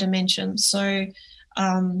those higher dimensions. So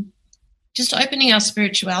just opening our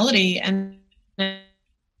spirituality and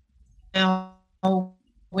our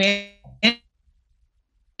awareness,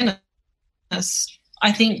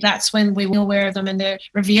 I think that's when we're aware of them and they're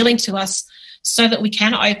revealing to us so that we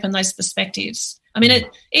can open those perspectives. I mean,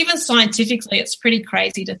 even scientifically, it's pretty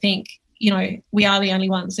crazy to think, we are the only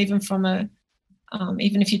ones, even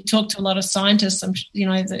even if you talk to a lot of scientists,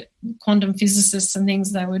 the quantum physicists and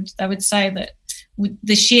things, they would say that with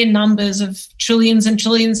the sheer numbers of trillions and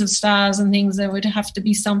trillions of stars and things, there would have to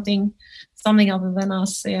be something other than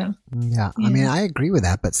us. Yeah. Yeah. I mean, I agree with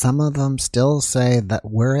that, but some of them still say that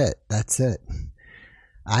we're it. That's it.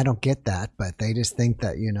 I don't get that, but they just think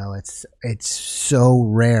that, it's so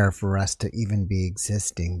rare for us to even be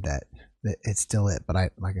existing that it's still it. But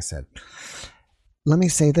like I said, let me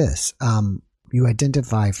say this. You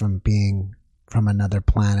identify from being from another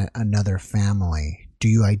planet, another family. do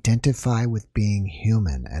you identify with being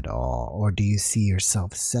human at all, or do you see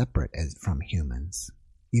yourself separate from humans,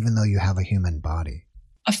 even though you have a human body?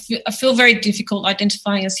 I feel very difficult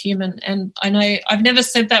identifying as human, and I know I've never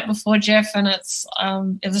said that before, Jeff, and it's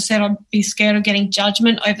as I said, I'd be scared of getting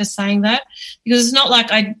judgment over saying that, because it's not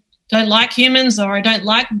like I don't like humans or I don't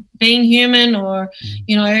like being human or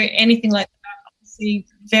anything like that. I'm obviously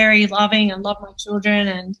very loving and love my children,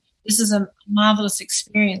 and this is a marvelous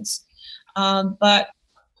experience. But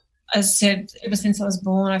as I said, ever since I was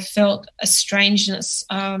born, I felt a strangeness.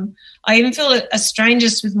 I even feel a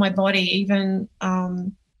strangeness with my body, even,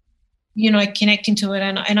 connecting to it.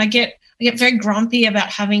 And I get very grumpy about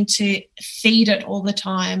having to feed it all the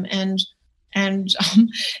time and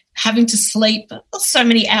having to sleep so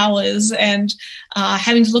many hours and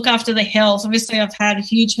having to look after the health. Obviously, I've had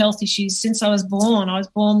huge health issues since I was born. I was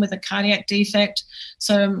born with a cardiac defect.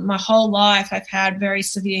 So my whole life I've had very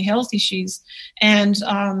severe health issues. And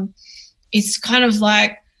it's kind of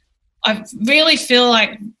like I really feel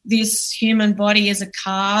like this human body is a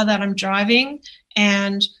car that I'm driving,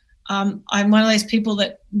 and I'm one of those people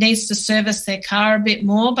that needs to service their car a bit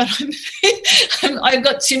more, but I've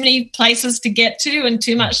got too many places to get to and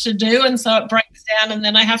too much to do, and so it breaks down and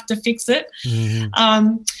then I have to fix it. Mm-hmm.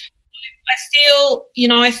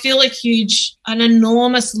 I feel an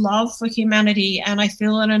enormous love for humanity, and I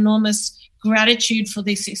feel an enormous gratitude for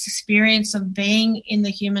this experience of being in the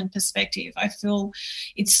human perspective. I feel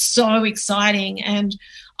it's so exciting, and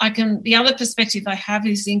the other perspective I have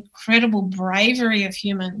is the incredible bravery of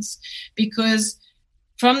humans, because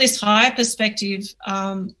from this higher perspective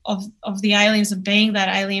of the aliens, of being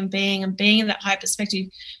that alien being and being in that higher perspective,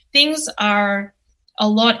 things are a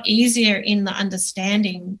lot easier in the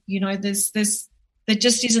understanding. There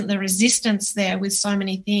just isn't the resistance there with so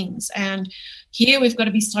many things. And here we've got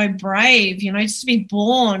to be so brave, just to be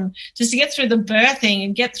born, just to get through the birthing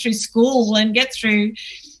and get through school and get through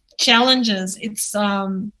challenges. It's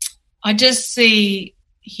I just see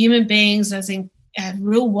human beings as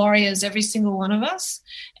real warriors, every single one of us.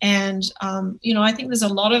 And, I think there's a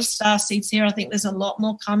lot of star seeds here. I think there's a lot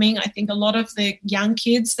more coming. I think a lot of the young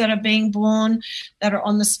kids that are being born that are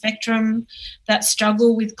on the spectrum, that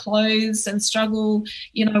struggle with clothes and struggle,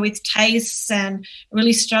 with tastes, and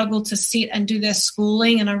really struggle to sit and do their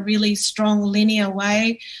schooling in a really strong linear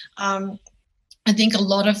way. I think a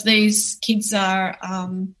lot of these kids are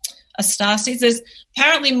star seeds. There's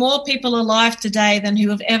apparently more people alive today than who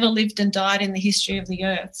have ever lived and died in the history of the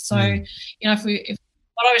earth. So, if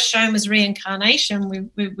what I was shown was reincarnation,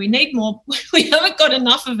 we need more. We haven't got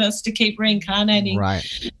enough of us to keep reincarnating. Right.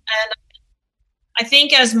 And I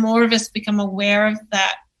think as more of us become aware of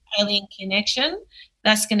that alien connection,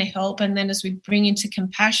 that's going to help. And then as we bring into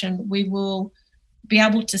compassion, we will be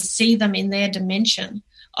able to see them in their dimension.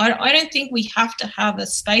 I don't think we have to have a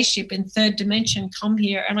spaceship in third dimension come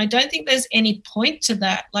here, and I don't think there's any point to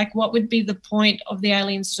that. Like, what would be the point of the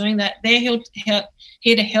aliens doing that? They're here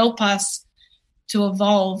to help us to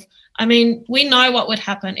evolve. I mean, we know what would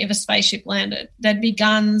happen if a spaceship landed. There'd be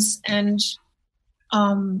guns and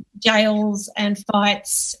jails and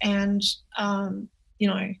fights, and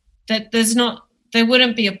that there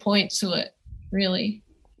wouldn't be a point to it, really.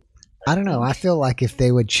 I don't know. I feel like if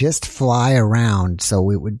they would just fly around so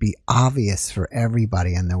it would be obvious for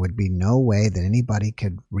everybody and there would be no way that anybody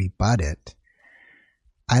could rebut it,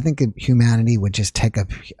 I think humanity would just take a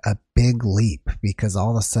big leap, because all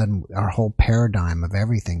of a sudden our whole paradigm of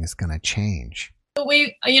everything is going to change.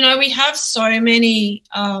 We have so many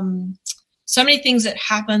things that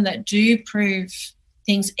happen that do prove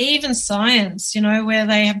things, even science, where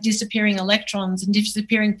they have disappearing electrons and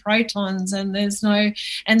disappearing protons, and they're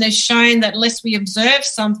shown that unless we observe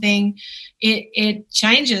something, it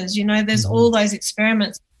changes. There's all those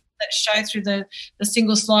experiments that show through the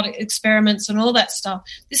single slot experiments and all that stuff.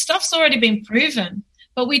 This stuff's already been proven,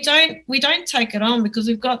 but we don't take it on because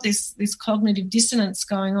we've got this cognitive dissonance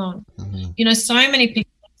going on. Mm-hmm. So many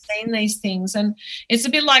people have seen these things, and it's a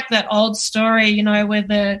bit like that old story, where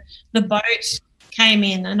the boat came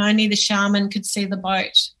in and only the shaman could see the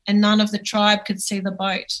boat and none of the tribe could see the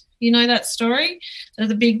boat. You know that story?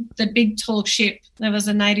 The big tall ship. There was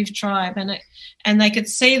a native tribe, and they could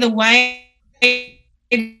see the waves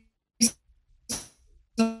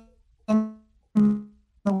on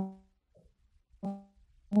the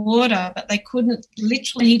water, but they couldn't.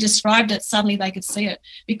 Literally, he described it. Suddenly, they could see it,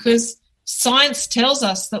 because science tells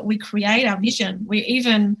us that we create our vision.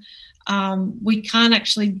 We can't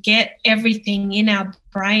actually get everything in our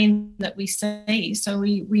brain that we see, so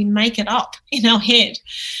we make it up in our head.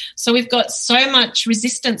 So we've got so much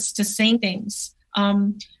resistance to seeing things.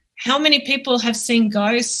 how many people have seen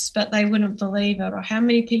ghosts but they wouldn't believe it, or how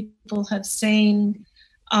many people have seen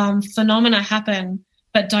phenomena happen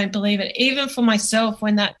but don't believe it. Even for myself,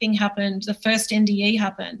 when that thing happened, the first NDE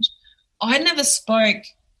happened, I never spoke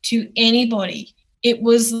to anybody. It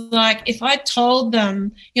was like if I told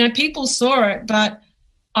them, you know, people saw it, but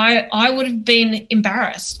I would have been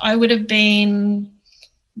embarrassed.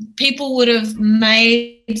 People would have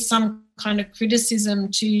made some kind of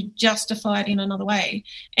criticism to justify it in another way.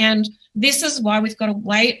 And this is why we've got to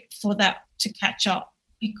wait for that to catch up,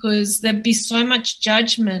 because there'd be so much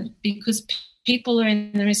judgment, because people are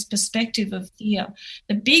in this perspective of fear.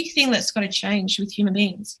 The big thing that's got to change with human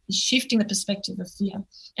beings is shifting the perspective of fear.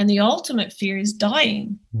 And the ultimate fear is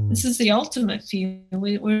dying. This is the ultimate fear.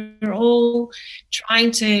 We're all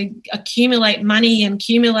trying to accumulate money and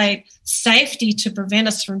accumulate safety to prevent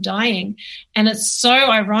us from dying. And it's so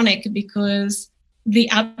ironic, because the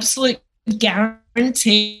absolute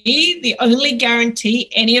guarantee, the only guarantee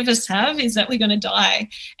any of us have, is that we're going to die.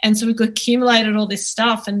 And so we've accumulated all this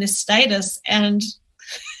stuff and this status, and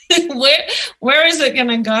where is it going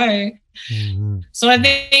to go? Mm-hmm. So I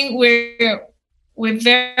think we're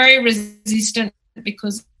very resistant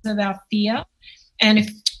because of our fear. And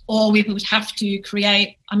we would have to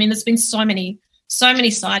create, I mean, there's been so many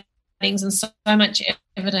sightings and so much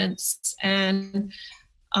evidence, and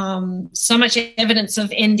so much evidence of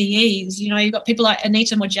NDEs. You know, you've got people like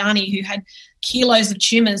Anita Moorjani, who had kilos of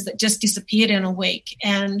tumours that just disappeared in a week.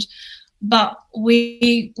 But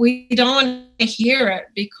we don't want to hear it,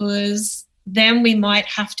 because then we might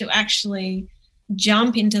have to actually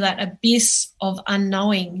jump into that abyss of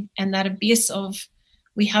unknowing, and that abyss of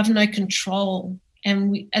we have no control.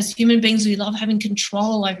 And we, as human beings, we love having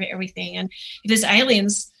control over everything. And if there's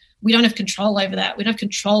aliens, we don't have control over that. We don't have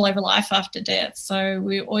control over life after death. So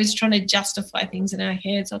we're always trying to justify things in our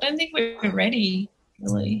heads. I don't think we're ready,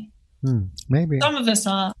 really. Maybe. Some of us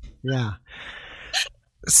are. Yeah.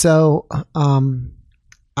 So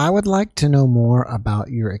I would like to know more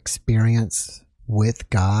about your experience with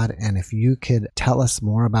God, and if you could tell us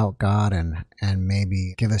more about God and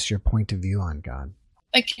maybe give us your point of view on God.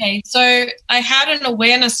 Okay. So I had an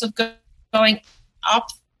awareness of going up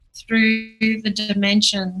through the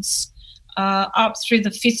dimensions, up through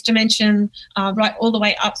the fifth dimension, right all the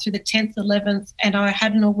way up through the 10th, 11th, and I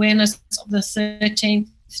had an awareness of the 13th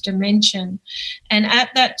dimension. And at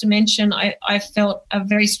that dimension, I felt a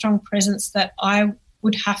very strong presence that I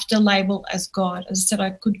would have to label as God. As I said, I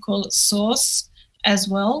could call it Source as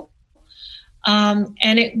well.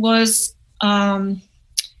 And it was,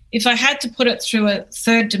 if I had to put it through a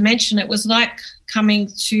third dimension, it was like coming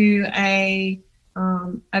to a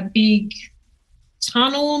big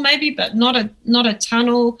tunnel, maybe, but not a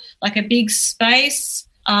tunnel, like a big space,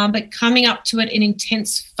 but coming up to it in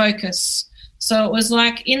intense focus. So it was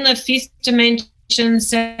like in the fifth dimension,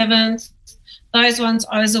 seventh, those ones,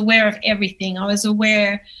 I was aware of everything. I was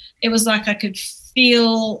aware, it was like I could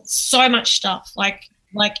feel so much stuff, like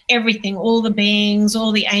everything, all the beings,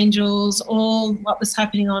 all the angels, all what was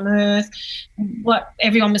happening on earth, what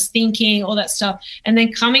everyone was thinking, all that stuff. And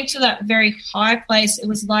then coming to that very high place, it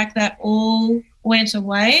was like that all went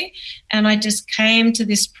away, and I just came to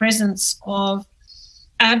this presence of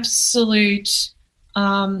absolute,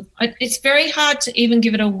 it's very hard to even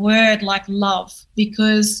give it a word like love,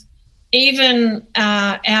 because even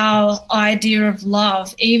our idea of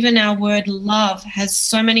love, even our word love, has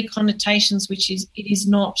so many connotations, it is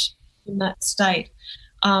not in that state.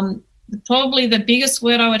 Probably the biggest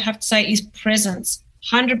word I would have to say is presence,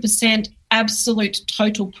 100% absolute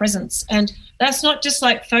total presence. And that's not just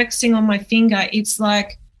like focusing on my finger. It's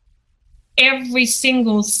like every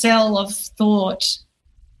single cell of thought,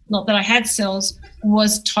 not that I had cells,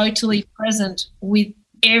 was totally present with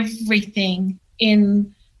everything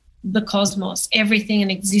in the cosmos, everything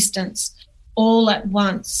in existence, all at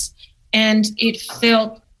once. And it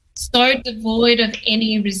felt so devoid of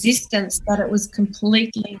any resistance that it was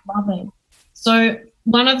completely loving. So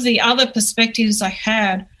one of the other perspectives I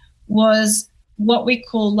had was what we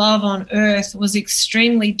call love on earth was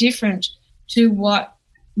extremely different to what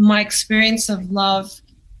my experience of love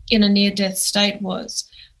in a near-death state was.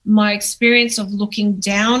 My experience of looking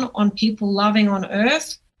down on people loving on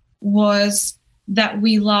earth was that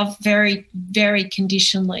we love very, very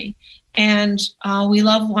conditionally. And we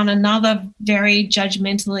love one another very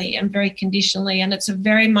judgmentally and very conditionally. And it's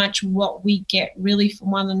very much what we get really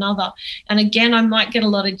from one another. And again, I might get a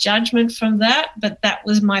lot of judgment from that, but that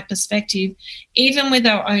was my perspective, even with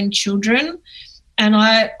our own children. And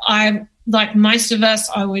I like most of us,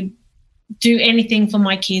 I would do anything for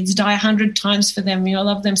my kids, die 100 times for them. I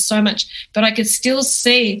love them so much. But I could still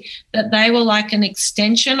see that they were like an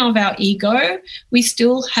extension of our ego. We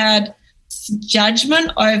still had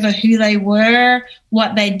judgment over who they were,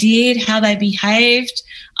 what they did, how they behaved.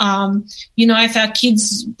 If our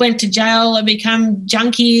kids went to jail or become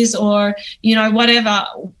junkies or, whatever,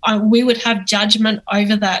 we would have judgment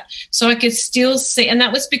over that. So I could still see, and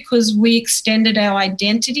that was because we extended our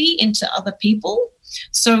identity into other people.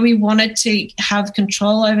 So we wanted to have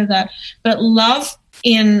control over that. But love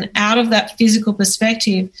out of that physical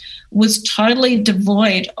perspective was totally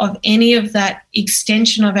devoid of any of that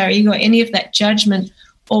extension of our ego, any of that judgment,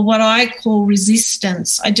 or what I call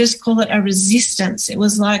resistance. I just call it a resistance. It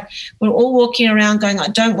was like we're all walking around going, I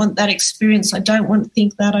don't want that experience. I don't want to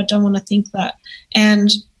think that. I don't want to think that. And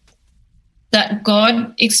that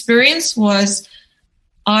God experience was,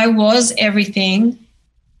 I was everything.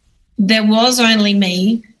 There was only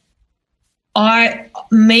me.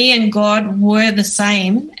 Me and God were the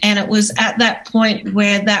same, and it was at that point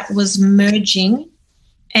where that was merging,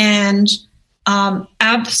 and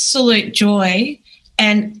absolute joy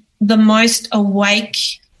and the most awake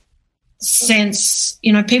sense.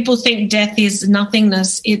 People think death is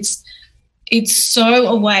nothingness. It's so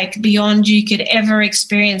awake beyond you could ever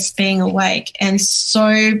experience being awake, and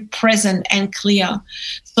so present and clear.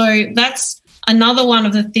 So that's another one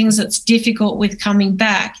of the things that's difficult with coming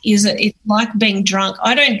back, is that it's like being drunk.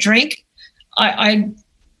 I don't drink.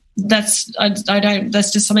 That's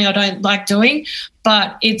just something I don't like doing,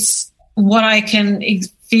 but it's what I can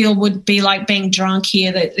feel would be like being drunk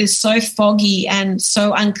here, that is so foggy and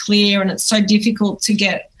so unclear, and it's so difficult to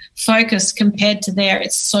get focused compared to there.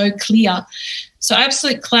 It's so clear. So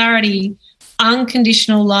absolute clarity,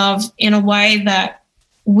 unconditional love in a way that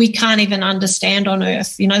we can't even understand on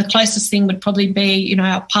earth. The closest thing would probably be,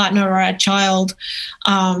 our partner or our child,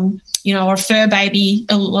 or a fur baby,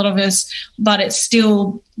 a lot of us, but it's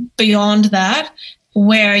still beyond that,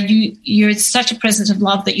 where you're such a presence of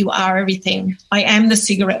love that you are everything. I am the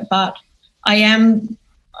cigarette butt. I am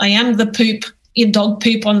the poop, your dog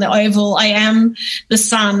poop on the oval. I am the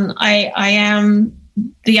sun. I am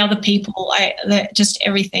the other people. Just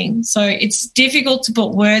everything. So it's difficult to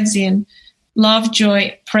put words in. Love,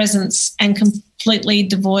 joy, presence, and completely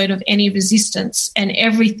devoid of any resistance, and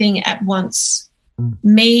everything at once.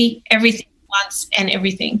 Me, everything at once, and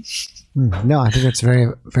everything. No, I think that's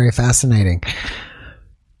very, very fascinating.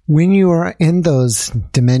 When you are in those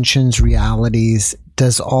dimensions, realities,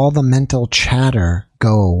 does all the mental chatter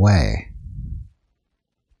go away?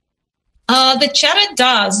 The chatter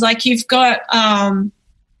does. Like, you've got a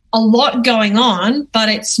lot going on, but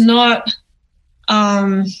it's not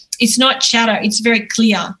chatter. It's very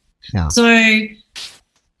clear. Yeah. So,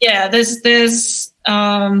 yeah, there's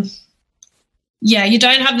you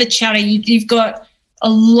don't have the chatter. You've got a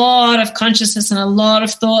lot of consciousness and a lot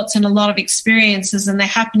of thoughts and a lot of experiences, and they're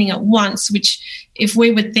happening at once, which if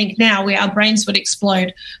we would think now, our brains would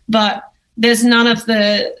explode. But there's none of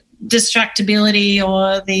the distractibility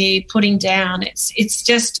or the putting down.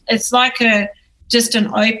 It's like just an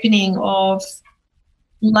opening of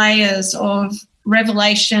layers of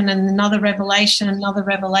revelation and another revelation, another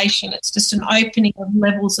revelation. It's just an opening of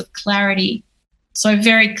levels of clarity. So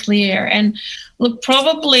very clear. And look,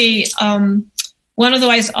 probably one of the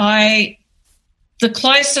ways the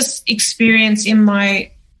closest experience in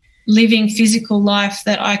my living physical life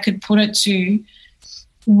that I could put it to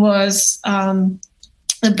was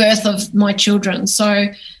the birth of my children. So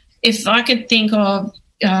if I could think of,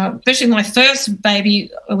 especially my first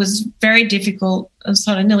baby, it was very difficult. I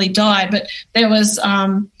sort of nearly died, but there was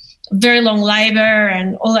very long labour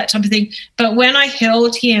and all that type of thing. But when I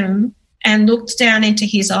held him and looked down into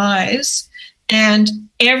his eyes, and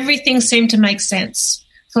everything seemed to make sense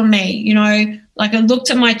for me, like I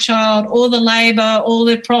looked at my child, all the labour, all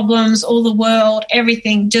the problems, all the world,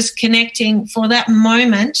 everything just connecting for that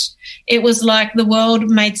moment. It was like the world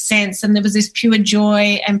made sense, and there was this pure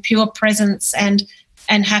joy and pure presence and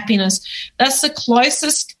happiness. That's the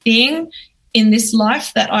closest thing in this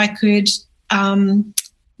life that I could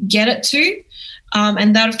get it to.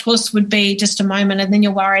 And that, of course, would be just a moment, and then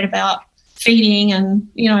you're worried about feeding and,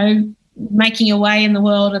 making your way in the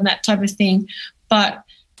world and that type of thing. But,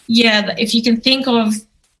 yeah, if you can think of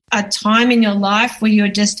a time in your life where you're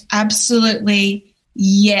just absolutely,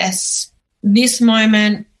 yes, this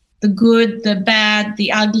moment, the good, the bad,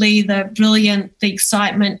 the ugly, the brilliant, the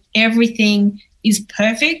excitement, everything is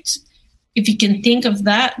perfect. If you can think of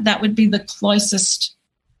that, that would be the closest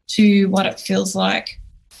to what it feels like.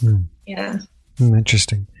 Yeah.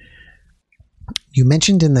 Interesting. You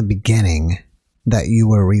mentioned in the beginning that you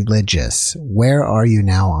were religious. Where are you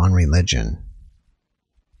now on religion?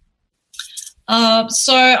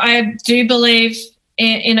 So I do believe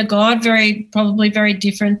in a God, probably very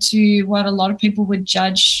different to what a lot of people would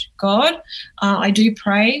judge God. I do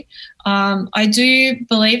pray. I do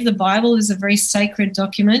believe the Bible is a very sacred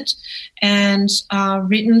document and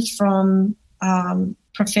written from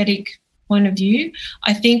prophetic point of view.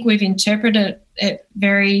 I think we've interpreted it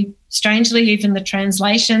very strangely, even the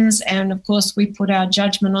translations, and of course we put our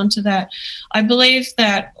judgment onto that. I believe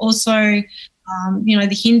that also,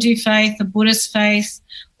 the Hindu faith, the Buddhist faith,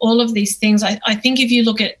 all of these things, I think if you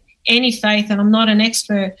look at any faith, and I'm not an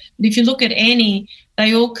expert, but if you look at any,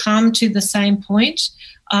 they all come to the same point.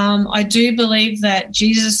 I do believe that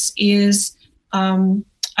Jesus is a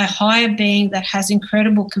higher being that has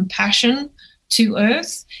incredible compassion to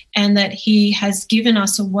earth, and that he has given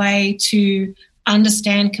us a way to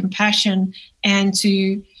understand compassion and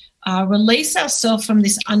to release ourselves from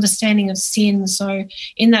this understanding of sin. So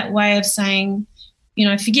in that way of saying,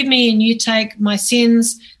 forgive me and you take my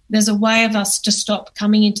sins, there's a way of us to stop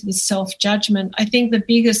coming into this self-judgment. I think the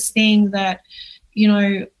biggest thing that,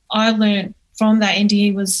 I learned from that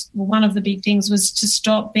NDE was, one of the big things was to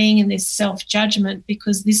stop being in this self-judgment,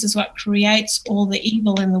 because this is what creates all the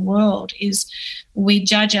evil in the world, is we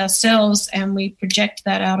judge ourselves and we project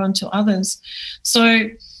that out onto others. So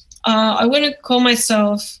I wouldn't call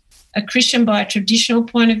myself a Christian by a traditional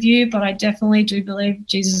point of view, but I definitely do believe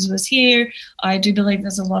Jesus was here. I do believe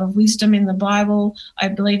there's a lot of wisdom in the Bible. I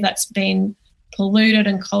believe that's been polluted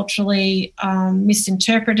and culturally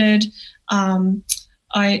misinterpreted.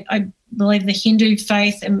 I believe the Hindu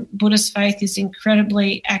faith and Buddhist faith is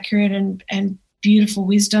incredibly accurate and beautiful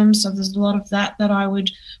wisdom. So there's a lot of that I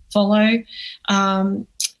would follow.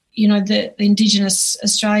 The Indigenous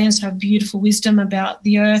Australians have beautiful wisdom about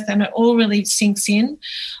the earth, and it all really sinks in.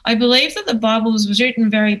 I believe that the Bible was written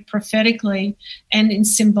very prophetically and in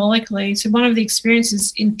symbolically. So one of the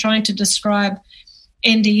experiences in trying to describe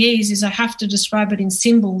NDEs is I have to describe it in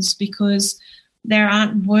symbols, because there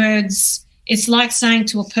aren't words. It's like saying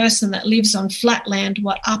to a person that lives on flatland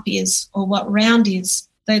what up is or what round is.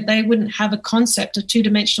 They wouldn't have a concept. A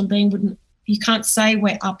two-dimensional being wouldn't. You can't say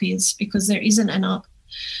where up is, because there isn't an up.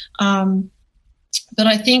 But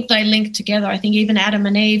I think they link together. I think even Adam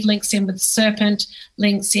and Eve links in with the serpent,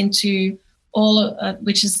 links into all,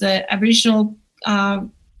 which is the Aboriginal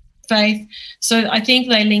faith. So I think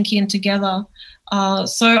they link in together.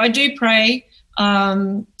 So I do pray.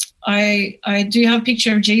 I do have a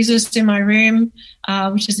picture of Jesus in my room,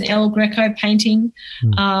 which is an El Greco painting.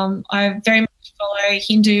 I very much follow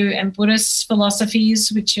Hindu and Buddhist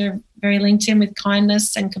philosophies, which are very linked in with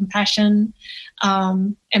kindness and compassion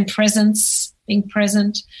and presence, being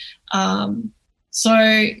present. I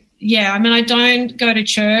don't go to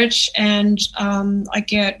church, and I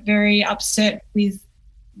get very upset with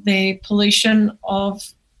the pollution of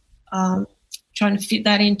trying to fit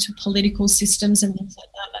that into political systems and things like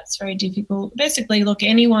that. That's very difficult. Basically, look,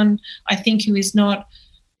 anyone I think who is not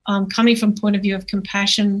coming from point of view of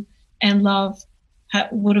compassion and love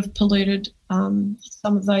would have polluted some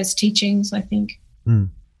of those teachings, I think.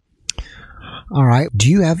 All right. Do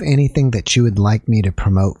you have anything that you would like me to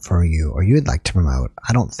promote for you, or you would like to promote?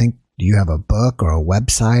 I don't think, do you have a book or a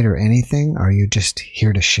website or anything? Or are you just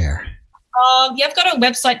here to share? I've got a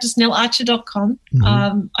website, just nellarcher.com.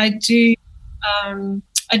 I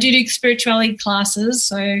do spirituality classes.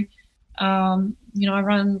 So, I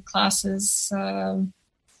run classes,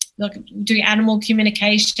 do animal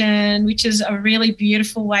communication, which is a really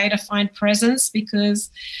beautiful way to find presence, because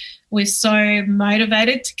we're so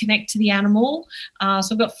motivated to connect to the animal. So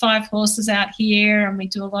I've got 5 horses out here, and we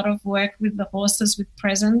do a lot of work with the horses with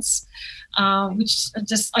presence, which I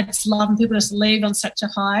just love, and people just leave on such a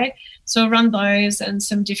high. So I run those and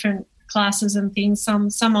some different classes and things,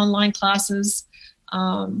 some online classes.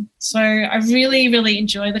 So I really, really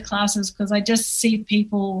enjoy the classes, because I just see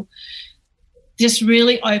people just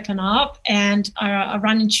really open up, and I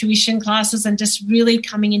run intuition classes and just really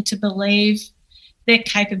coming in to believe their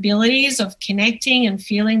capabilities of connecting and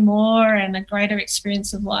feeling more and a greater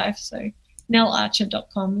experience of life. So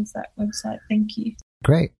nellarcher.com is that website. Thank you.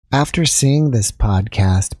 Great. After seeing this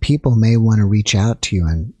podcast, people may want to reach out to you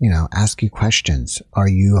and, ask you questions. Are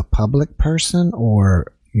you a public person,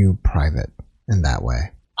 or you private in that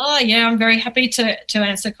way? Oh, yeah, I'm very happy to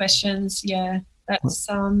answer questions. Yeah, that's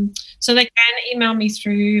so they can email me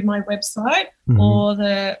through my website or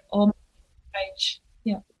my page.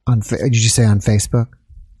 Yeah. Did you say on Facebook?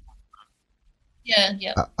 Yeah.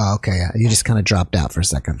 Okay, yeah. You just kind of dropped out for a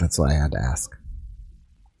second. That's why I had to ask.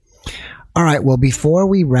 All right. Well, before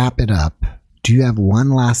we wrap it up, do you have one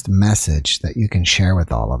last message that you can share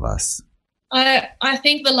with all of us? I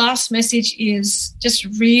think the last message is just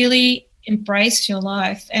really embrace your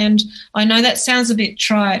life. And I know that sounds a bit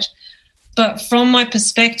trite, but from my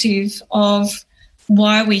perspective of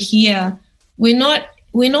why we're here, we're not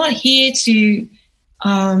here to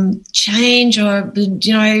change or,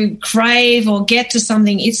 crave or get to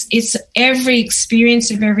something. It's every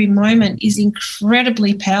experience of every moment is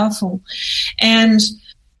incredibly powerful. And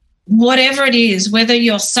whatever it is, whether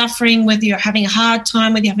you're suffering, whether you're having a hard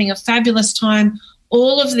time, whether you're having a fabulous time,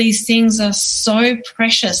 all of these things are so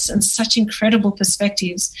precious and such incredible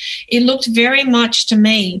perspectives. It looked very much to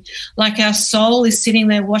me like our soul is sitting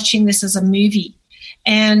there watching this as a movie.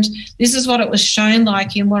 And this is what it was shown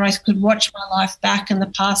like in when I could watch my life back in the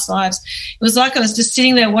past lives. It was like I was just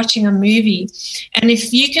sitting there watching a movie. And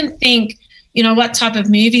if you can think, what type of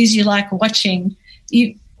movies you like watching,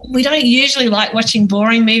 we don't usually like watching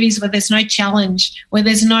boring movies where there's no challenge, where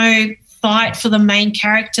there's no fight for the main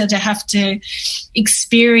character to have to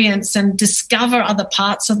experience and discover other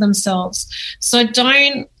parts of themselves. So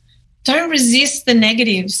don't resist the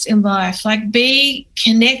negatives in life. Like, be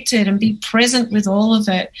connected and be present with all of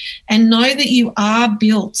it, and know that you are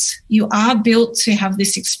built. You are built to have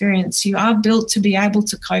this experience. You are built to be able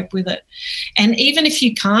to cope with it. And even if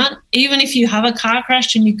you can't, even if you have a car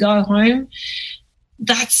crash and you go home,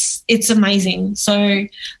 it's amazing. So,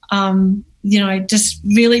 just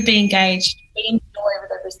really be engaged, be in joy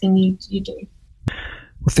with everything you do.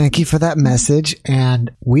 Well, thank you for that message.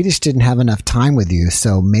 And we just didn't have enough time with you.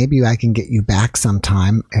 So maybe I can get you back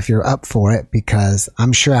sometime if you're up for it, because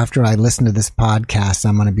I'm sure after I listen to this podcast,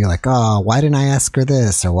 I'm going to be like, oh, why didn't I ask her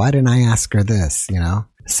this? Or why didn't I ask her this?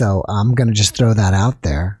 So I'm going to just throw that out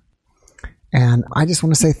there. And I just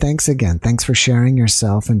want to say thanks again. Thanks for sharing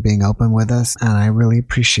yourself and being open with us. And I really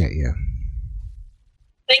appreciate you.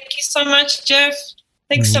 Thank you so much, Jeff.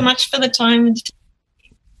 Thanks so much for the time.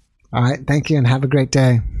 All right. Thank you and have a great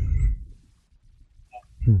day.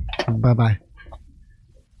 Bye-bye.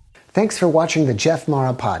 Thanks for watching the Jeff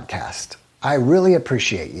Mara podcast. I really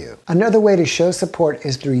appreciate you. Another way to show support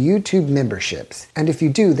is through YouTube memberships. And if you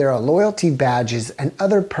do, there are loyalty badges and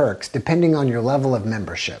other perks depending on your level of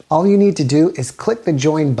membership. All you need to do is click the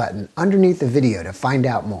join button underneath the video to find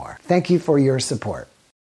out more. Thank you for your support.